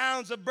hear the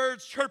sounds of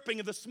birds chirping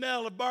and the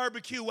smell of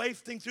barbecue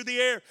wafting through the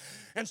air.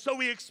 And so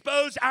we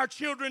expose our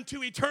children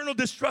to eternal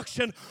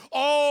destruction,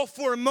 all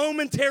for a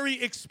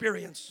momentary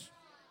experience.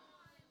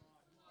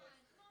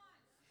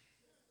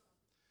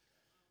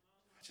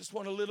 I just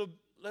want to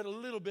let a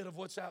little bit of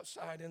what's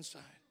outside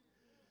inside.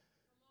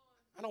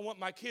 I don't want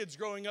my kids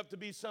growing up to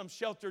be some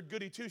sheltered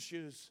goody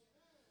two-shoes.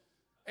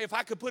 If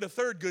I could put a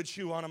third good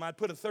shoe on them, I'd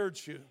put a third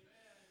shoe.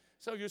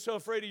 So you're so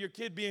afraid of your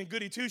kid being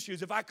goody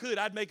two-shoes. If I could,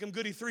 I'd make them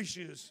goody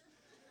three-shoes.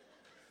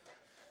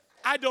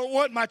 I don't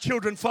want my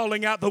children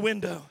falling out the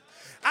window.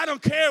 I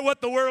don't care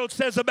what the world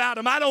says about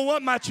them. I don't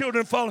want my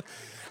children falling.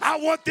 I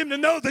want them to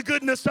know the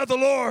goodness of the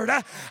Lord.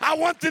 I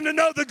want them to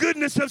know the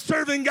goodness of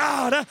serving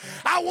God.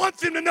 I want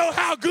them to know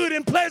how good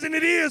and pleasant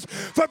it is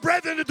for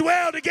brethren to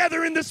dwell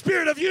together in the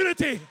spirit of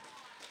unity.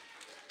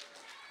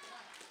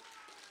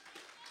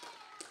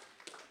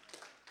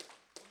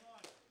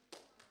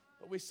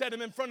 We set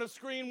him in front of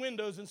screen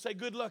windows and say,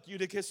 good luck,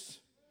 Eutychus.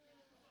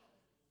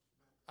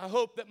 I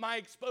hope that my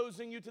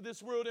exposing you to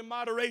this world in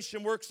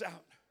moderation works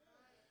out.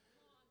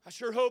 I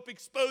sure hope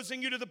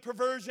exposing you to the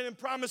perversion and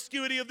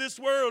promiscuity of this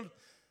world,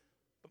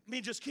 but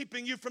me just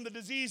keeping you from the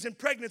disease and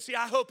pregnancy,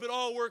 I hope it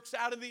all works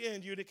out in the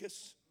end,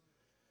 Eutychus.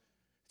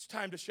 It's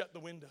time to shut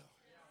the window.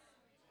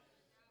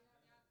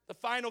 The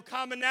final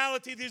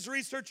commonality these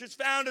researchers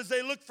found as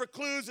they looked for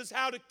clues is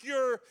how to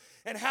cure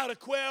and how to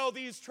quell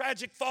these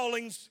tragic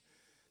fallings.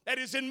 That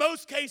is, in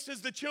most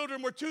cases, the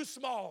children were too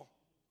small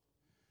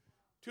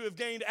to have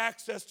gained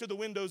access to the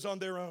windows on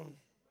their own.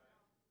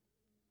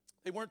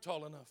 They weren't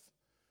tall enough.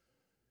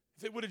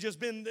 If it would have just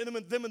been them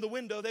in the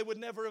window, they would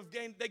never have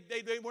gained,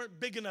 they weren't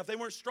big enough, they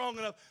weren't strong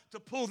enough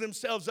to pull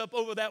themselves up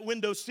over that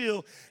window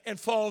sill and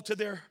fall to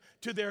their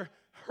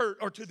hurt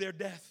or to their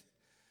death.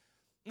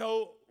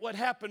 No, what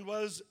happened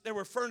was there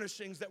were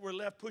furnishings that were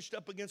left pushed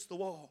up against the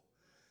wall.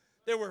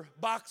 There were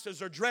boxes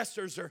or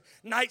dressers or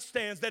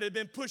nightstands that had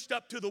been pushed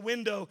up to the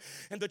window,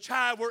 and the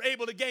child were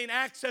able to gain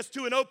access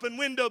to an open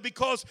window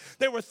because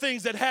there were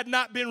things that had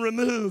not been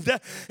removed.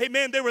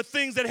 Amen. There were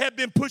things that had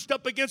been pushed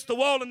up against the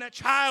wall, and that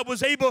child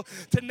was able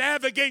to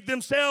navigate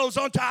themselves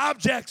onto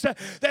objects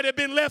that had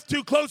been left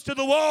too close to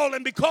the wall,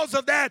 and because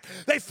of that,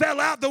 they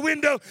fell out the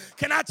window.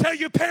 Can I tell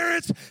you,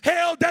 parents,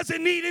 hell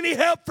doesn't need any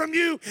help from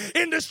you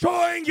in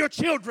destroying your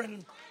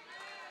children.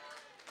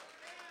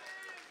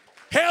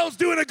 Hell's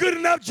doing a good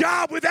enough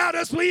job without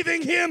us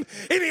leaving him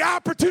any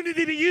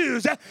opportunity to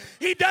use.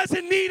 He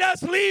doesn't need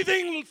us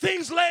leaving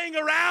things laying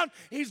around.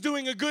 He's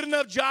doing a good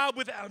enough job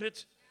without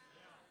it.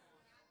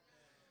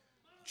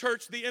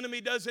 Church, the enemy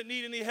doesn't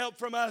need any help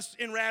from us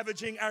in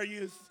ravaging our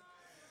youth.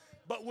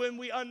 But when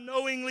we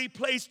unknowingly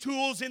place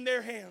tools in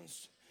their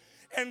hands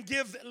and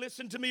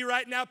listen to me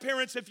right now,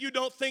 parents, if you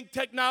don't think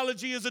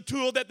technology is a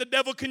tool that the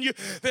devil can use,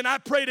 then I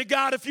pray to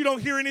God, if you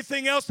don't hear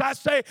anything else I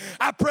say,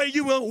 I pray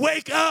you will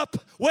wake up.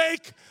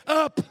 Wake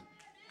up.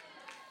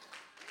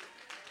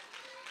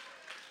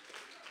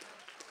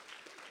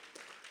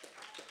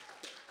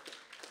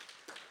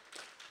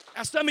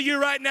 Now, some of you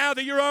right now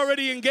that you're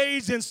already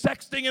engaged in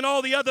sexting and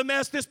all the other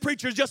mess, this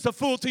preacher's just a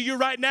fool to you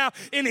right now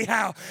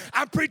anyhow.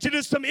 I'm preaching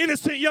to some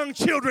innocent young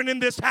children in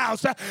this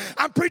house.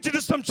 I'm preaching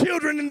to some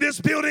children in this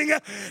building,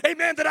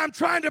 amen, that I'm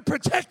trying to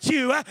protect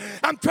you.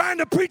 I'm trying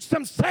to preach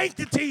some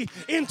sanctity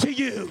into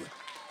you.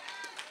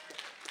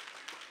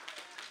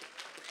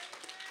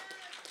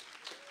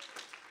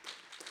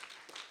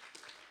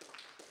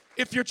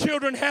 If your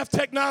children have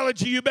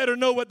technology, you better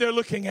know what they're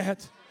looking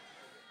at.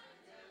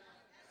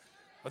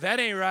 Well,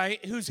 that ain't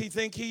right. Who's he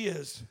think he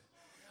is?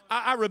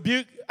 I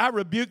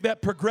rebuke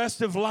that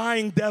progressive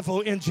lying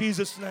devil in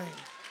Jesus' name.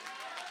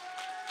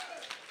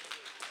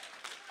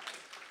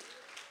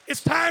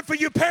 It's time for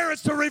you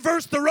parents to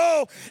reverse the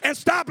role and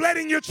stop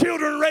letting your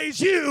children raise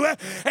you.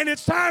 And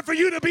it's time for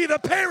you to be the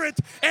parent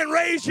and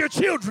raise your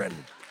children.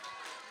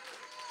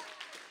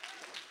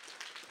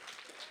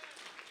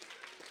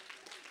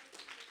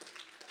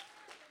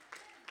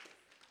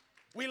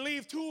 We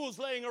leave tools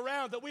laying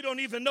around that we don't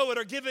even know it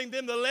are giving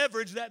them the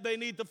leverage that they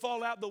need to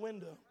fall out the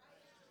window.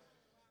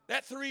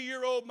 That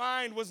 3-year-old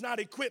mind was not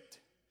equipped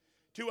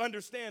to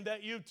understand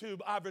that YouTube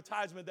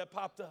advertisement that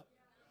popped up.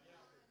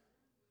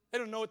 They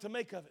don't know what to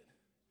make of it.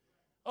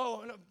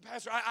 Oh, no,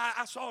 Pastor,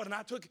 I saw it and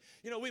I took,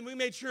 we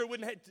made sure it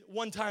wouldn't have,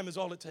 one time is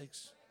all it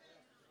takes.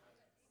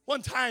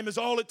 One time is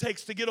all it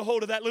takes to get a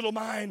hold of that little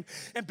mind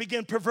and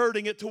begin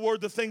perverting it toward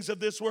the things of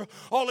this world.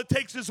 All it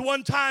takes is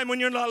one time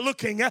when you're not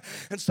looking and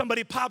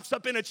somebody pops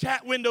up in a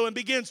chat window and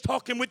begins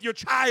talking with your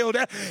child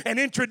and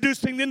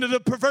introducing them to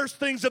the perverse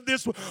things of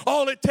this world.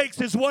 All it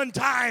takes is one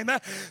time.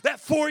 That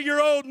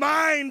 4-year-old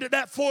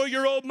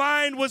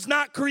mind was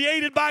not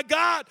created by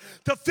God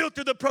to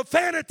filter the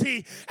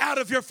profanity out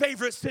of your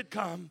favorite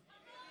sitcom.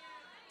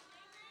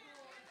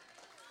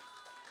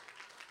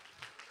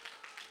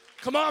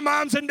 Come on,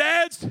 moms and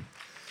dads.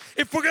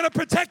 If we're going to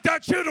protect our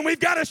children,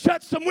 we've got to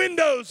shut some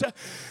windows.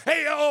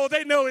 Hey,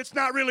 they know it's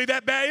not really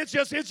that bad. It's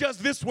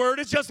just this word.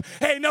 It's just,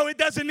 hey, no, it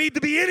doesn't need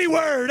to be any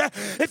word.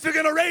 If you're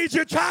going to raise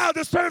your child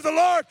to serve the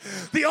Lord,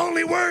 the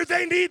only word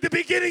they need to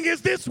be getting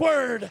is this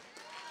word.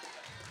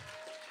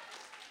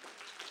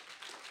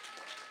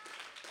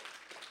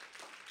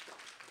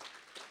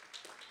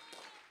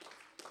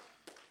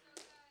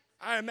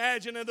 I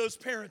imagine in those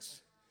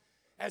parents,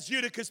 as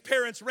Eutychus'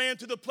 parents ran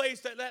to the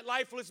place that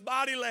lifeless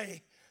body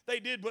lay, they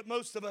did what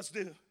most of us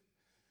do.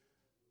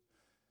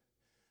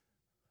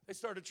 They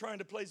started trying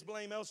to place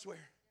blame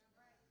elsewhere.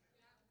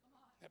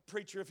 That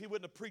preacher, if he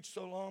wouldn't have preached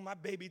so long, my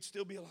baby'd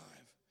still be alive.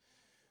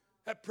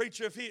 That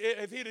preacher, if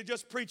he'd have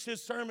just preached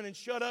his sermon and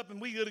shut up and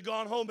we would have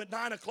gone home at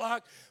 9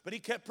 o'clock, but he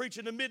kept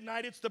preaching to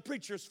midnight, it's the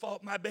preacher's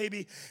fault. My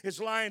baby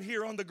is lying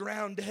here on the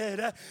ground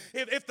dead.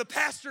 If the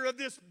pastor of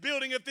this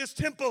building, if this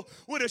temple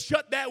would have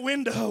shut that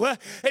window,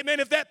 amen,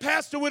 if that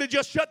pastor would have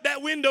just shut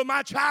that window,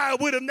 my child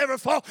would have never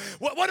fallen.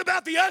 What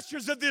about the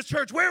ushers of this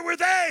church? Where were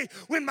they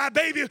when my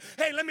baby,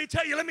 hey, let me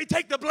tell you, let me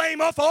take the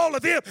blame off all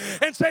of them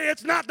and say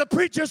it's not the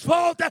preacher's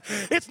fault,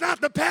 it's not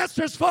the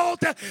pastor's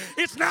fault,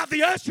 it's not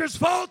the usher's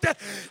fault,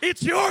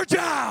 it's your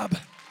job.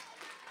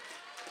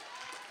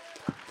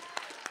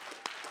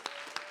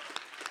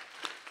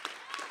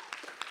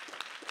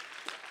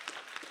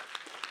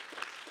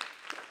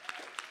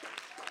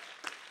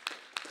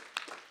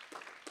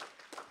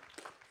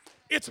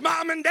 It's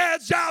mom and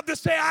dad's job to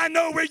say, I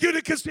know where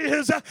Eutychus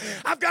is.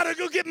 I've got to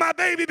go get my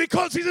baby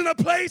because he's in a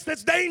place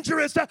that's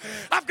dangerous.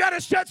 I've got to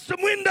shut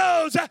some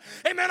windows.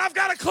 Amen. I've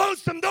got to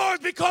close some doors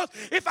because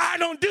if I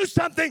don't do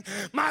something,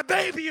 my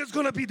baby is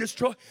going to be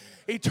destroyed.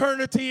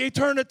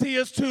 Eternity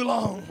is too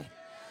long.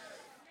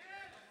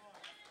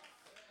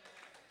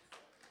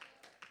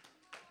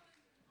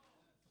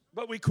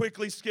 But we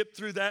quickly skip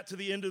through that to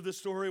the end of the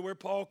story where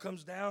Paul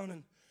comes down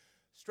and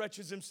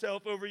stretches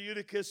himself over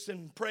Eutychus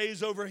and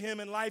prays over him,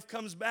 and life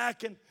comes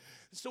back. And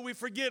so we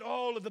forget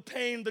all of the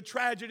pain, the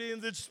tragedy,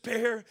 and the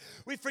despair.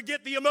 We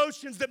forget the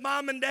emotions that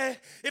mom and dad,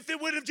 if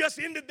it would have just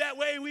ended that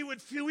way, we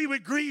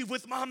would grieve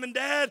with mom and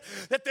dad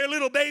that their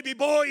little baby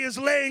boy is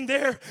laying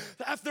there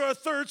after a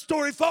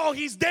 3rd-story fall.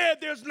 He's dead.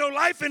 There's no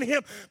life in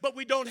him. But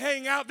we don't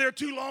hang out there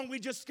too long. We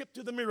just skip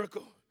to the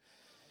miracle.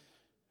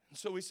 And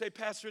so we say,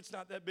 Pastor, it's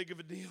not that big of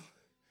a deal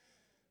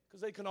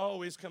because they can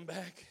always come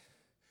back.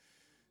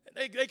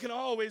 They can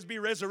always be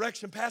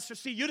resurrection. Pastor,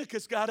 see,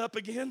 Eutychus got up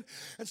again.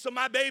 And so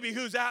my baby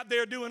who's out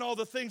there doing all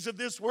the things of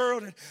this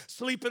world and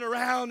sleeping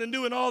around and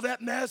doing all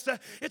that mess,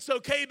 it's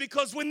okay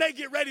because when they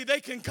get ready,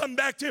 they can come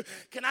back to.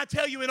 Can I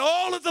tell you, in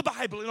all of the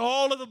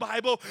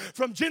Bible,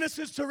 from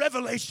Genesis to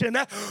Revelation,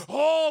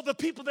 all the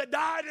people that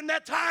died in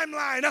that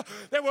timeline,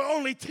 there were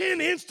only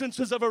 10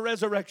 instances of a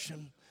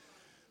resurrection.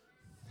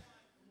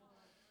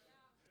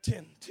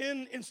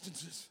 10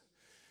 instances.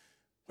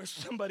 Where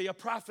somebody, a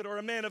prophet or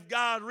a man of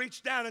God,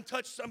 reached down and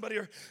touched somebody,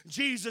 or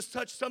Jesus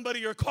touched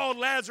somebody, or called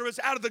Lazarus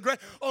out of the grave.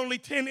 Only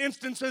 10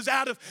 instances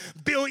out of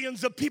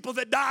billions of people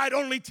that died.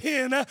 Only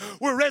 10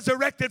 were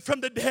resurrected from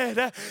the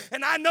dead.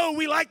 And I know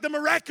we like the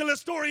miraculous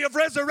story of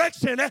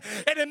resurrection, and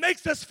it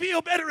makes us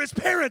feel better as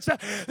parents that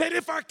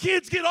if our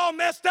kids get all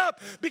messed up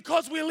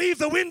because we leave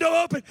the window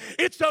open,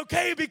 it's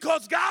okay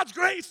because God's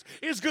grace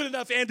is good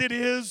enough, and it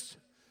is.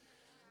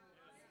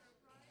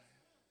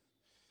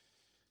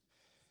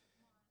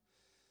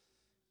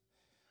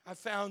 I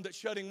found that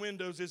shutting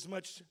windows is a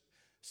much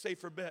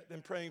safer bet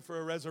than praying for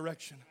a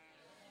resurrection.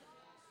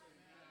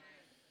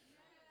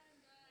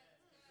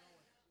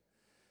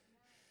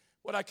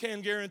 What I can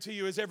guarantee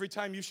you is every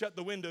time you shut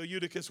the window,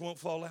 Eutychus won't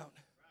fall out.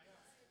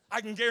 I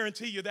can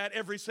guarantee you that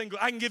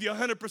I can give you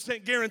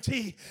 100%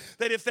 guarantee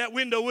that if that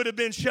window would have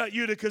been shut,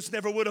 Eutychus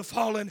never would have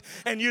fallen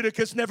and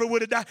Eutychus never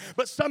would have died.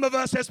 But some of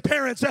us as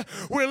parents,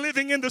 we're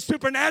living in the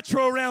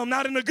supernatural realm,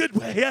 not in a good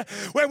way,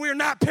 where we're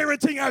not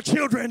parenting our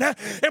children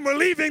and we're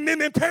leaving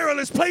them in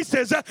perilous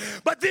places.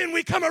 But then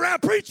we come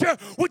around, preacher,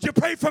 would you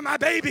pray for my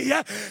baby?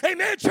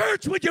 Amen,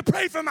 church, would you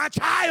pray for my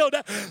child?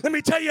 Let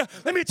me tell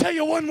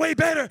you one way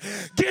better.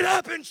 Get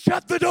up and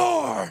shut the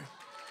door.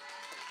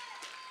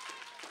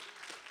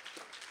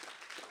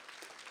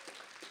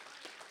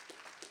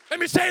 Let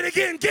me say it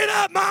again. Get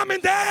up, Mom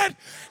and Dad,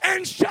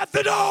 and shut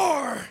the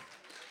door.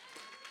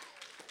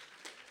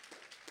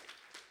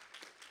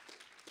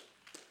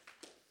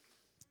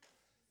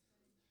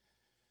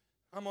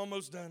 I'm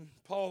almost done.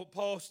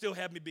 Paul still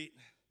had me beat.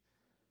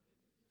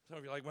 Some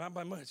of you are like, well, not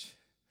by much.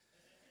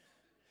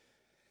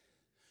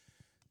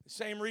 The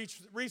same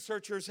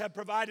researchers have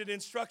provided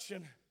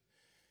instruction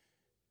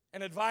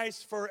and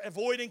advice for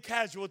avoiding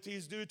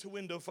casualties due to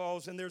window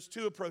falls, and there's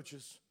two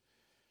approaches.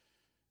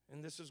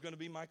 And this is going to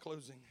be my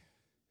closing.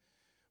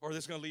 Or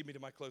this is going to lead me to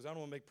my closing. I don't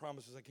want to make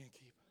promises I can't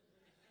keep.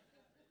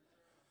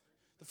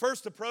 The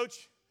first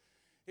approach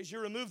is you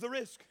remove the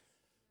risk.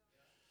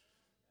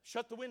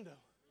 Shut the window.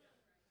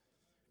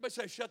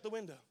 Everybody say, shut the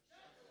window.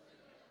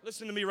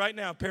 Listen to me right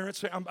now,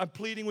 parents. I'm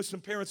pleading with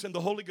some parents in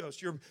the Holy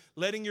Ghost. You're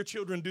letting your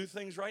children do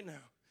things right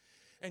now.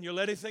 And you're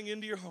letting things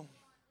into your home.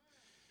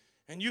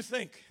 And you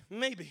think,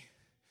 maybe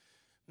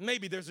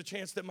there's a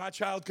chance that my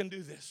child can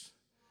do this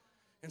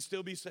and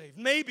still be saved.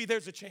 Maybe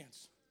there's a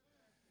chance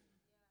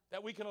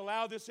that we can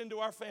allow this into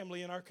our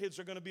family and our kids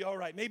are going to be all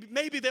right.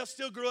 Maybe they'll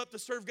still grow up to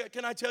serve God.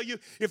 Can I tell you,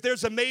 if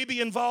there's a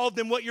maybe involved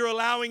in what you're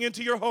allowing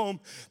into your home,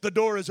 the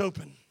door is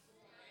open.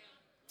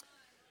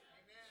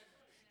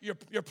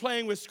 You're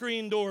playing with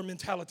screen door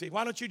mentality.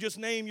 Why don't you just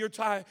name your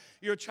child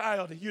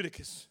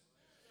Eutychus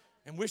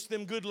and wish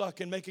them good luck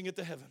in making it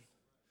to heaven?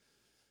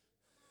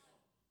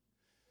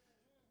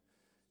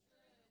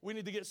 We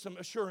need to get some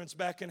assurance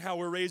back in how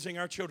we're raising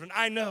our children.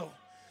 I know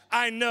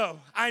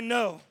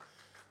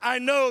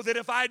that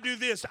if I do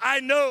this, I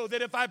know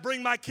that if I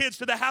bring my kids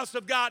to the house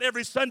of God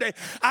every Sunday,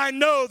 I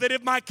know that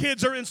if my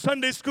kids are in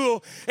Sunday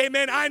school,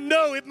 amen, I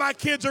know if my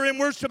kids are in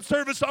worship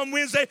service on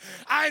Wednesday,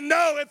 I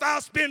know if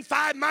I'll spend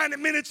 5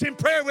 minutes in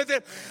prayer with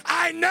them,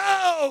 I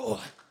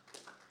know.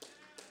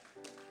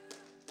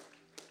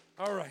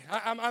 All right,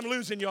 I'm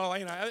losing y'all,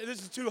 ain't I?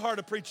 This is too hard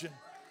of preaching.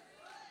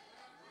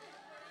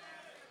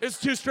 It's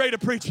too straight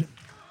of preaching.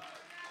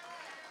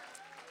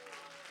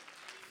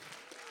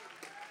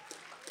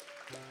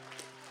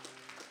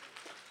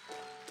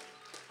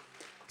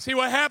 See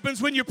what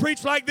happens when you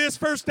preach like this?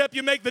 First step,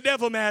 you make the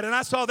devil mad. And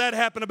I saw that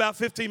happen about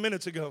 15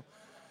 minutes ago.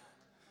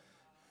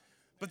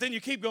 But then you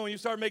keep going, you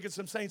start making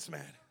some saints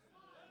mad.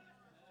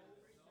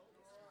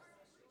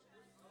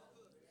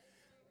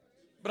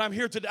 But I'm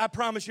here today. I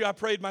promise you I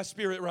prayed my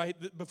spirit right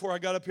before I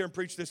got up here and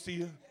preached this to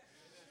you.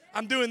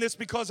 I'm doing this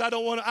because I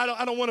don't want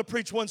to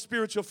preach one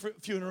spiritual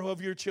funeral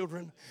of your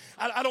children.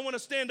 I don't want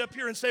to stand up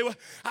here and say, well,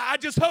 I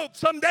just hope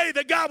someday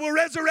that God will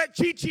resurrect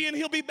Chi-Chi and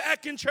he'll be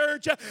back in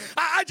church.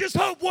 I just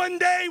hope one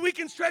day we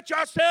can stretch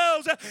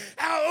ourselves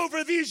out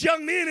over these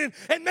young men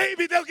and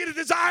maybe they'll get a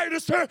desire to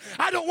serve.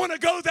 I don't want to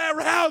go that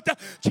route.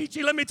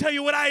 Chi-Chi, let me tell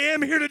you what I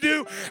am here to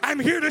do.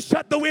 I'm here to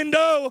shut the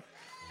window.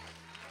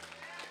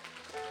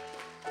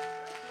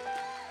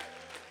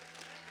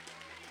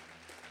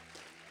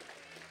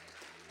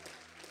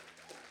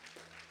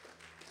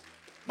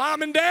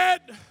 Mom and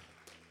Dad,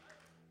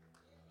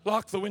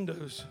 lock the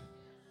windows.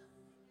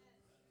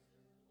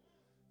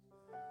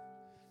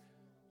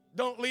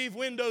 Don't leave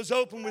windows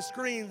open with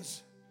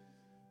screens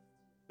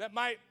that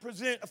might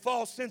present a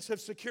false sense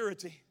of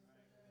security.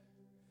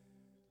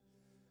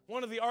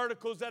 One of the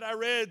articles that I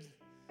read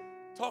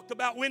talked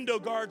about window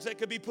guards that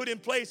could be put in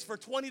place for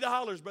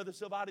 $20, Brother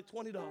Silvati,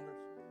 $20.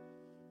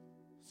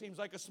 Seems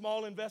like a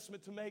small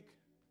investment to make,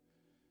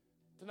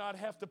 to not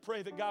have to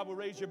pray that God will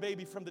raise your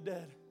baby from the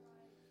dead.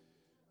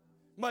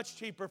 Much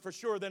cheaper for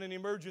sure than an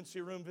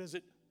emergency room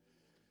visit.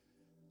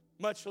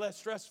 Much less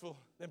stressful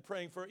than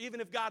praying for,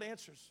 even if God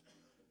answers.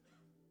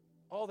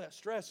 All that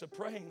stress of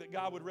praying that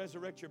God would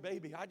resurrect your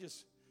baby, I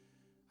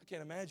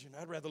can't imagine.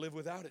 I'd rather live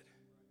without it.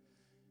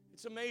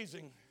 It's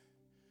amazing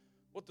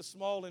what the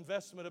small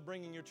investment of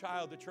bringing your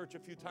child to church a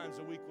few times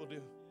a week will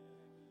do.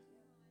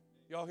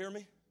 Y'all hear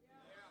me?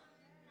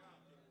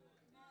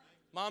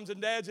 Moms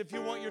and dads, if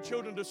you want your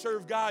children to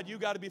serve God, you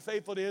got to be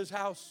faithful to His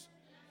house.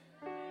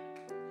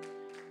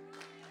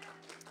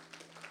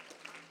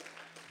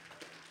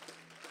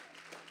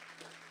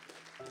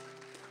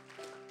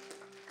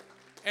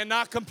 And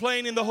not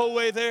complaining the whole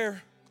way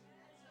there.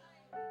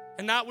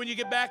 And not when you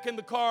get back in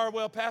the car,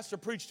 well, Pastor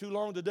preached too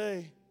long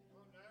today.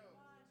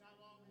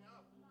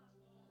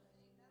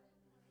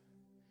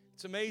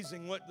 It's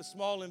amazing what the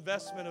small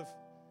investment of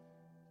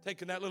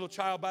taking that little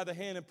child by the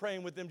hand and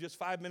praying with them just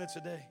 5 minutes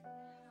a day.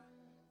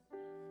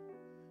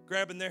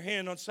 Grabbing their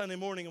hand on Sunday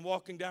morning and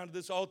walking down to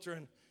this altar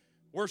and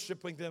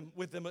worshiping them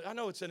with them. I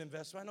know it's an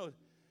investment. I know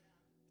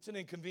it's an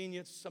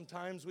inconvenience.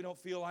 Sometimes we don't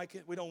feel like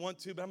it. We don't want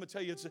to. But I'm going to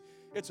tell you,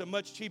 it's a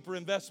much cheaper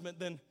investment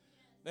than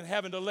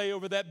having to lay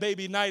over that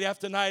baby night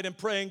after night and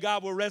praying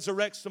God will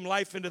resurrect some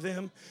life into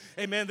them.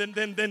 Amen. Then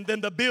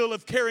the bill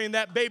of carrying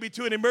that baby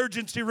to an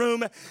emergency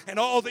room and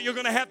all that you're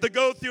going to have to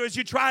go through as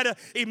you try to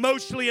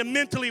emotionally and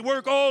mentally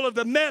work all of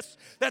the mess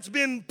that's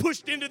been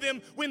pushed into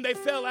them when they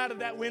fell out of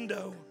that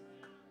window.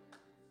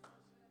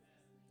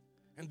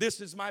 And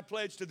this is my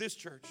pledge to this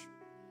church,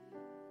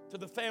 to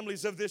the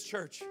families of this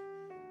church.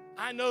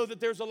 I know that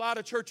there's a lot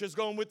of churches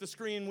going with the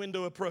screen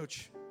window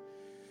approach.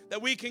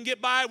 that we can get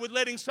by with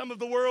letting some of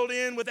the world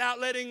in without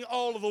letting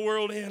all of the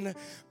world in.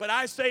 But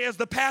I say, as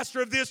the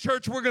pastor of this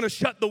church, we're going to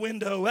shut the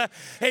window.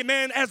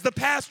 Amen. As the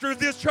pastor of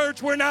this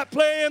church, we're not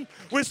playing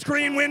with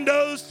screen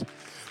windows.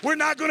 We're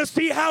not going to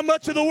see how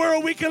much of the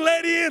world we can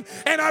let in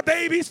and our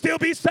babies still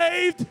be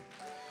saved.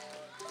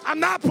 I'm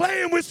not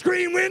playing with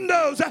screen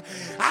windows.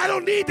 I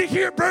don't need to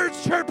hear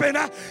birds chirping.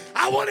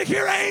 I want to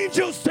hear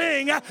angels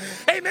sing.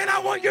 Amen. I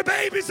want your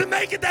babies to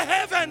make it to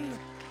heaven.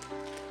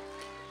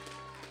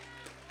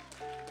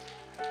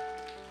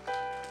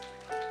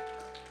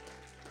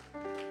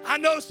 I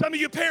know some of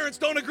you parents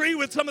don't agree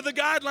with some of the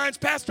guidelines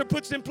Pastor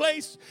puts in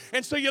place,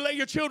 and so you let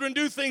your children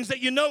do things that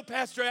you know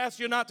Pastor asks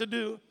you not to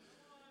do.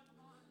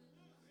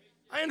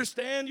 I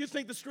understand. You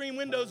think the screen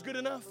window is good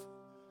enough.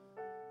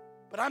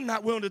 But I'm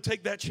not willing to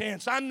take that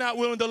chance. I'm not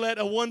willing to let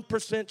a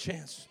 1%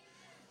 chance.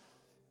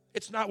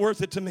 It's not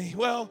worth it to me.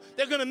 Well,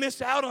 they're going to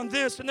miss out on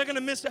this, and they're going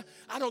to miss out.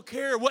 I don't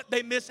care what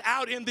they miss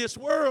out in this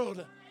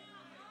world.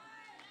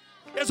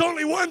 There's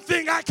only one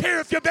thing I care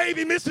if your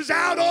baby misses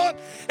out on,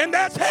 and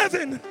that's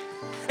heaven.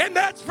 And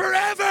that's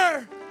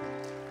forever.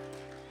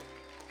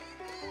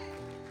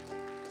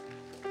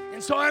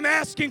 And so I'm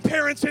asking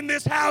parents in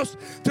this house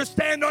to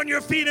stand on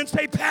your feet and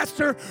say,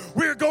 Pastor,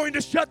 we're going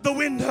to shut the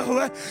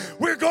window.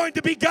 We're going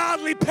to be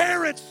godly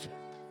parents.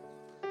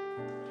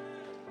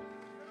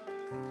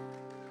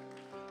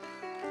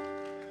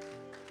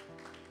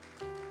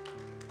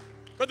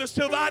 Brother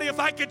Silvati, if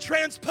I could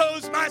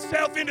transpose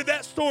myself into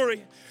that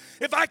story,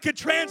 if I could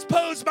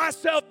transpose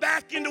myself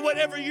back into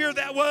whatever year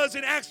that was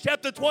in Acts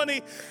chapter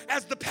 20,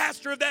 as the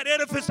pastor of that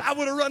edifice, I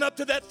would have run up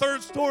to that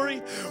third story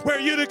where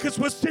Eutychus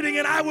was sitting,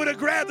 and I would have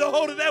grabbed the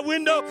hold of that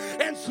window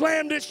and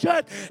slammed it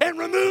shut and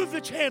removed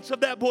the chance of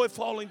that boy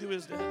falling to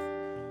his death.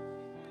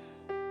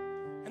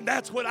 And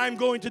that's what I'm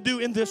going to do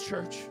in this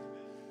church.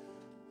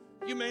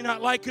 You may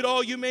not like it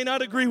all. You may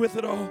not agree with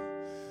it all.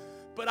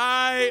 But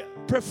I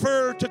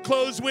prefer to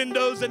close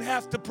windows and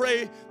have to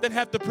pray than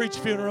have to preach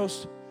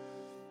funerals.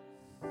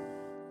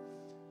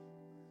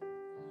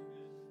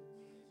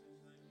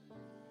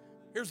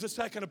 Here's the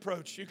second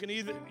approach. You can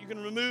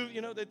remove,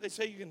 they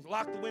say you can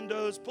lock the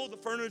windows, pull the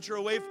furniture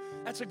away.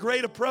 That's a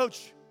great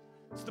approach.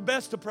 It's the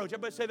best approach.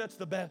 Everybody say that's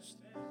the best.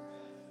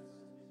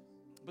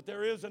 But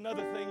there is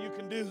another thing you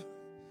can do.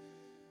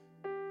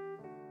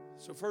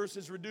 So first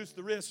is reduce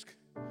the risk.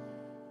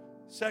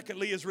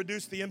 Secondly is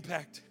reduce the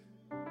impact.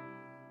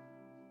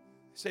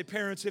 Say,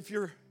 parents, if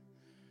you're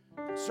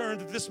concerned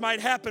that this might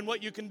happen,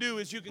 what you can do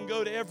is you can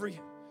go to every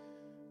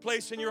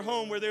place in your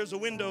home where there's a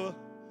window,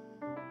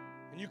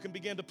 and you can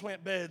begin to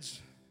plant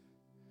beds.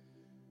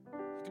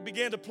 You can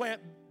begin to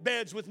plant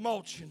beds with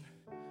mulch and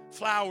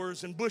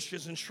flowers and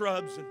bushes and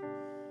shrubs and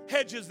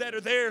hedges that are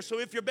there. So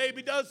if your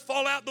baby does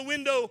fall out the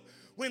window,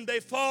 when they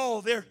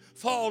fall, their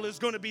fall is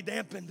going to be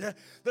dampened.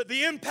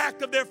 The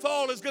impact of their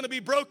fall is going to be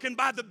broken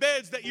by the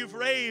beds that you've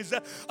raised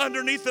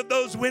underneath of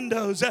those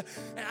windows. And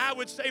I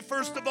would say,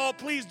 first of all,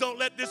 please don't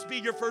let this be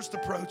your first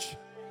approach.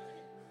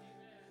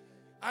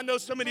 I know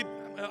so many,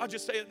 I'll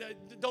just say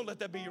it, don't let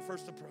that be your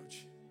first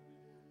approach.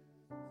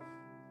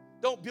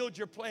 Don't build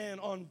your plan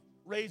on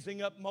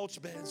raising up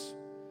mulch beds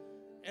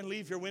and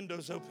leave your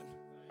windows open.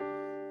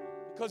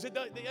 Because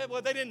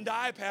they didn't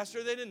die,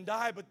 Pastor. They didn't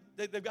die, but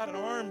they've got an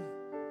arm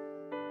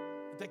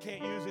that they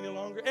can't use any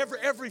longer.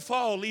 Every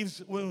fall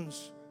leaves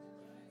wounds.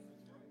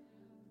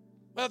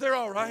 Well, they're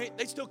all right.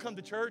 They still come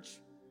to church,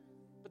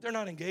 but they're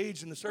not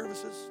engaged in the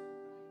services.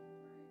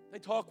 They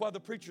talk while the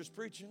preacher's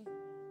preaching.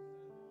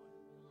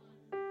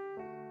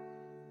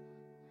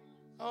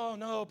 Oh,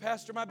 no,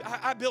 Pastor,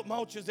 I built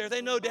mulches there.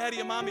 They know Daddy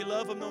and Mommy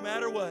love them no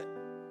matter what.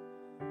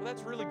 Well,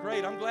 that's really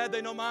great. I'm glad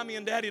they know Mommy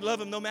and Daddy love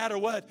them no matter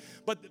what.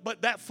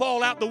 But that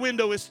fall out the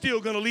window is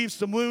still going to leave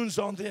some wounds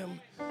on them.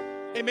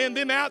 Amen.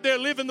 Them out there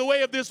living the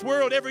way of this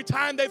world, every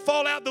time they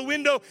fall out the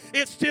window,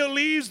 it still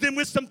leaves them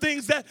with some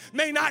things that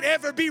may not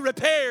ever be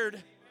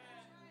repaired.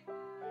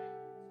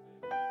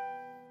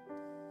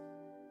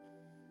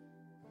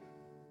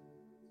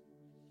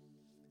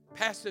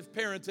 Passive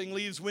parenting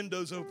leaves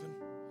windows open,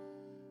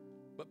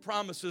 but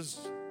promises,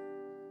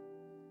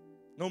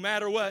 no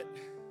matter what,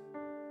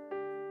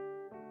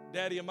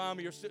 Daddy and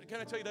Mommy are.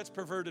 Can I tell you that's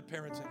perverted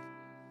parenting?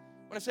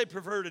 When I say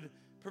perverting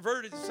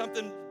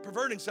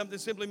something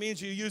simply means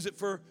you use it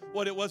for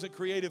what it wasn't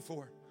created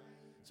for.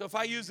 So if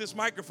I use this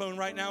microphone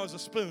right now as a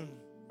spoon,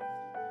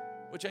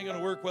 which ain't going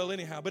to work well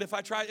anyhow, but if I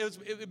try,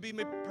 it would be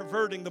me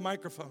perverting the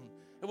microphone.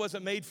 It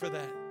wasn't made for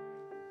that.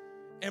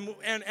 And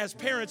as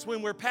parents,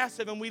 when we're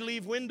passive and we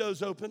leave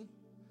windows open,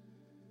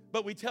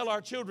 but we tell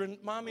our children,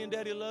 Mommy and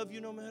Daddy love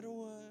you no matter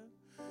what.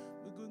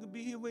 We're going to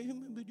be here.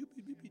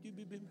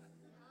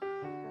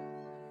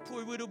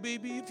 Poor little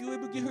baby, if you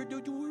ever get hurt,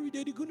 don't you worry,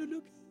 Daddy going to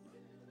love you.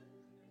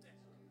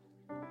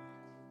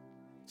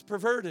 It's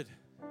perverted.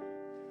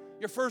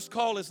 Your first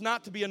call is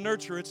not to be a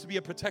nurturer, it's to be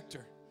a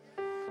protector.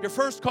 Your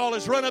first call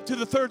is run up to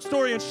the third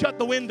story and shut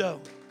the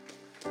window.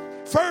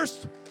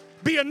 First,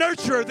 be a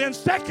nurturer. Then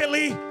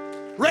secondly,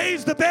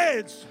 raise the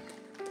beds.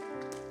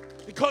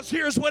 Because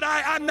here's what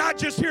I'm not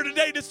just here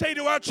today to say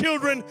to our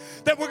children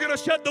that we're going to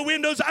shut the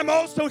windows. I'm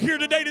also here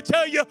today to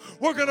tell you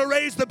we're going to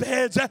raise the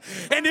beds.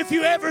 And if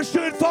you ever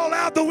should fall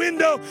out the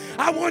window,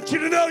 I want you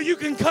to know you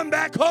can come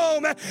back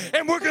home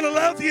and we're going to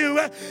love you.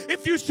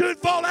 If you should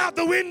fall out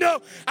the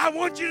window, I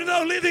want you to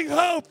know Living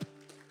Hope.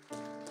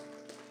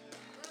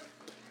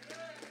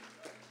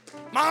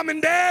 Mom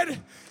and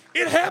Dad,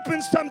 it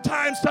happens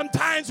sometimes.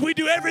 Sometimes we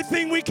do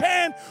everything we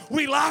can.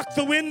 We lock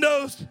the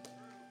windows.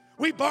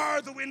 We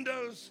bar the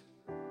windows.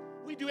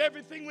 We do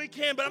everything we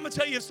can, but I'm going to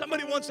tell you, if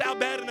somebody wants out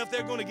bad enough,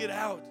 they're going to get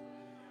out.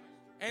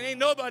 And ain't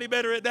nobody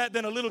better at that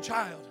than a little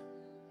child.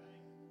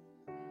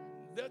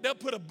 They'll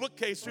put a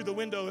bookcase through the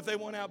window if they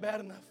want out bad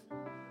enough.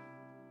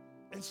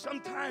 And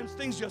sometimes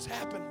things just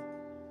happen.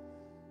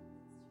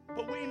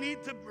 But we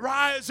need to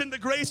rise in the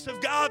grace of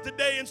God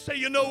today and say,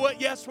 you know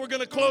what? Yes, we're going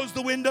to close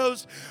the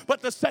windows.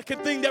 But the second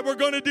thing that we're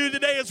going to do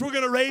today is we're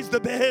going to raise the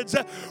beds.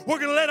 We're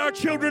going to let our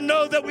children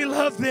know that we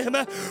love them.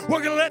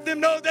 We're going to let them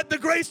know that the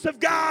grace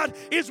of God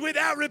is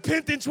without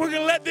repentance. We're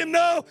going to let them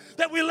know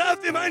that we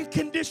love them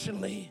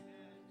unconditionally.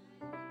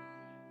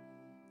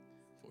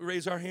 We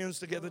raise our hands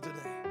together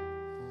today.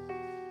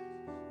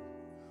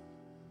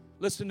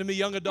 Listen to me,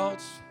 young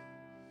adults,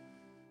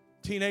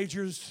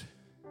 teenagers,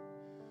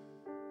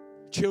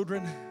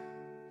 children.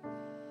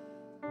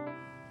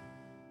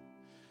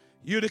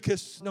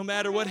 Eutychus, no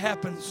matter what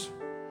happens,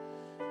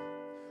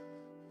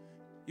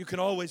 you can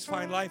always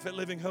find life at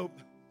Living Hope.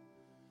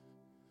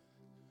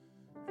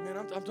 Man,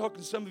 I'm talking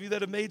to some of you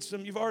that have made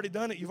you've already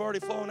done it. You've already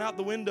fallen out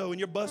the window and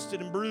you're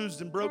busted and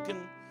bruised and broken.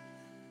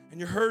 And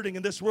you're hurting,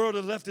 and this world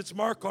has left its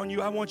mark on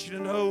you. I want you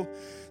to know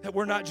that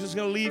we're not just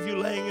going to leave you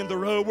laying in the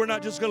road. We're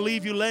not just going to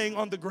leave you laying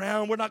on the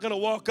ground. We're not going to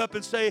walk up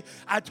and say,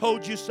 I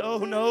told you so.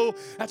 No,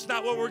 that's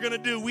not what we're going to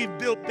do. We've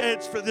built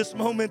beds for this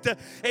moment.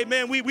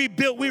 Amen.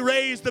 We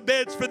raised the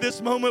beds for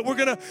this moment. We're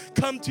going to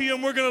come to you,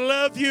 and we're going to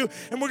love you,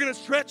 and we're going to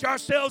stretch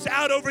ourselves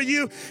out over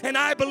you. And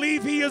I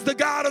believe He is the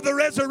God of the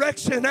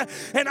resurrection.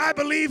 And I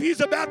believe He's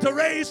about to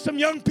raise some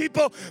young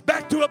people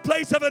back to a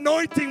place of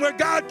anointing where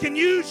God can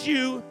use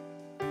you.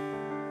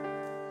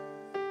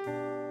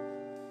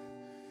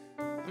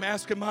 I'm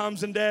asking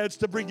moms and dads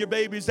to bring your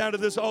babies down to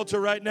this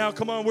altar right now.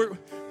 Come on,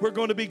 we're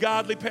going to be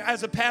godly.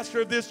 As a pastor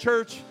of this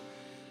church,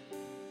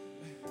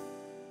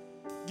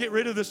 get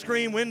rid of the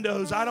screen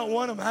windows. I don't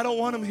want them. I don't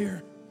want them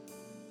here.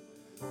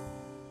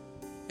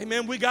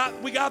 Amen. We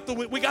got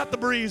the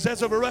breeze.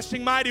 As of a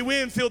rushing mighty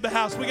wind filled the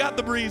house. We got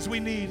the breeze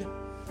we need.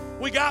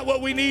 We got what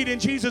we need in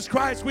Jesus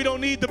Christ. We don't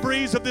need the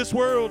breeze of this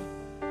world.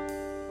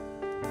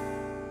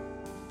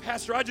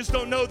 Pastor, I just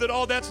don't know that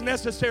all that's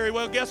necessary.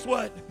 Well, guess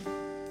what?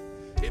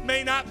 It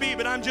may not be,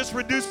 but I'm just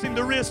reducing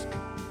the risk.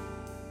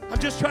 I'm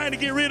just trying to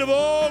get rid of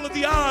all of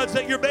the odds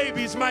that your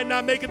babies might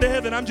not make it to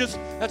heaven.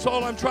 That's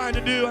all I'm trying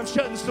to do. I'm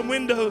shutting some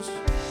windows.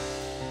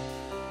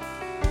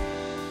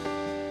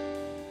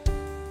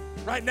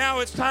 Right now,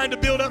 it's time to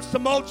build up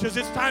some mulches.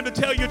 It's time to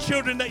tell your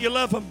children that you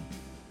love them.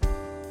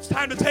 It's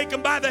time to take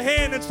them by the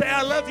hand and say,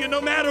 I love you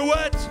no matter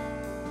what.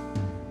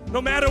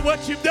 No matter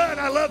what you've done,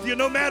 I love you.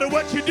 No matter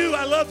what you do,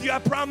 I love you. I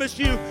promise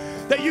you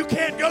that you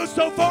can't go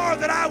so far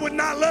that I would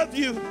not love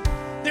you.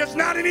 There's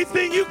not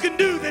anything you can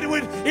do that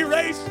would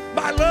erase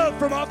my love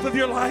from off of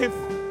your life.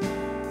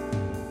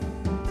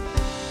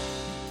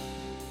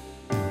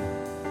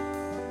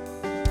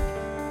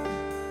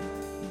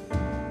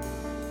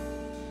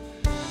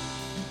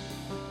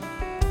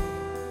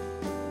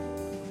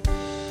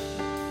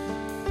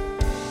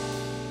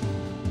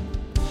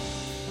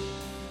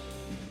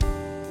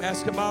 I'm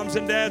asking moms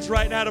and dads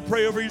right now to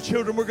pray over your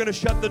children. We're going to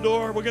shut the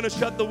door. We're going to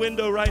shut the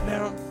window right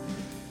now.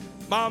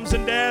 Moms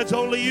and dads,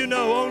 only you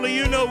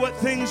know what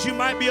things you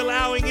might be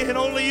allowing in.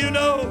 Only you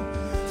know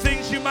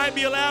things you might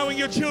be allowing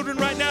your children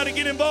right now to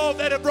get involved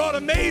that have brought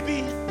a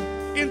maybe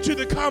into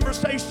the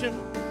conversation.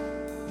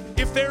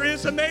 If there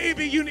is a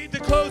maybe, you need to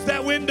close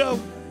that window.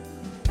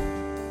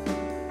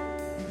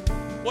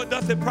 What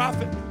doth it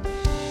profit?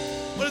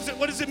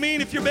 What does it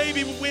mean if your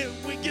baby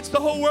gets the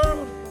whole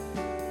world?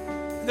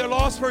 They're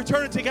lost for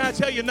eternity. Can I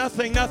tell you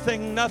nothing?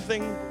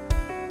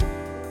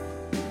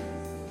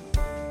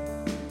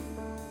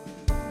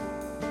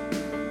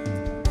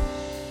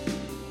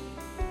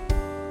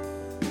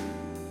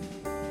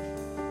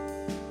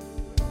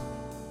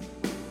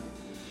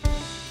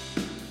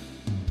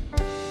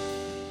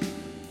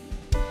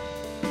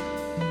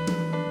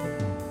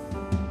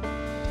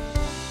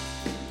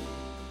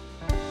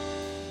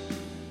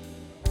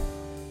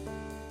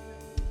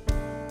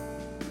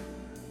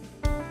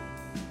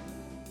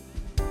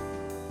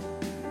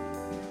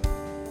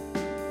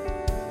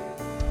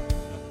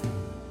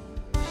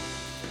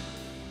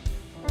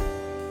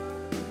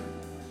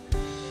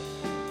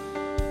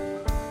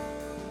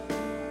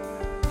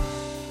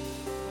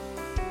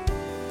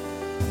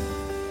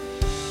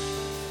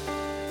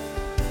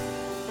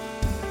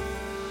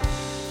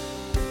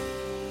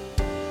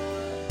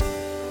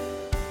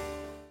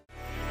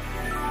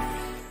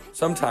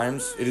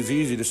 Sometimes it is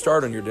easy to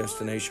start on your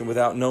destination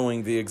without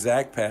knowing the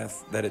exact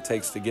path that it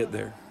takes to get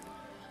there.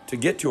 To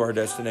get to our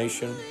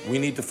destination, we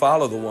need to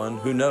follow the one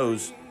who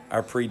knows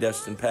our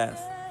predestined path.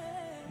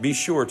 Be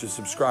sure to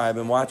subscribe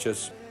and watch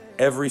us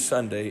every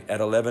Sunday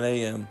at 11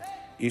 a.m.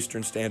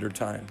 Eastern Standard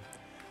Time.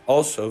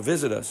 Also,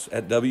 visit us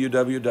at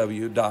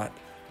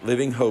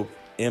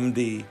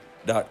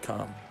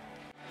www.livinghopemd.com.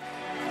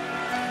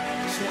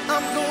 So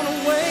I'm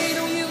gonna wait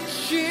on you,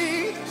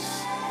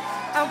 Jesus.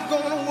 I'm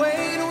gonna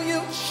wait on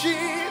you,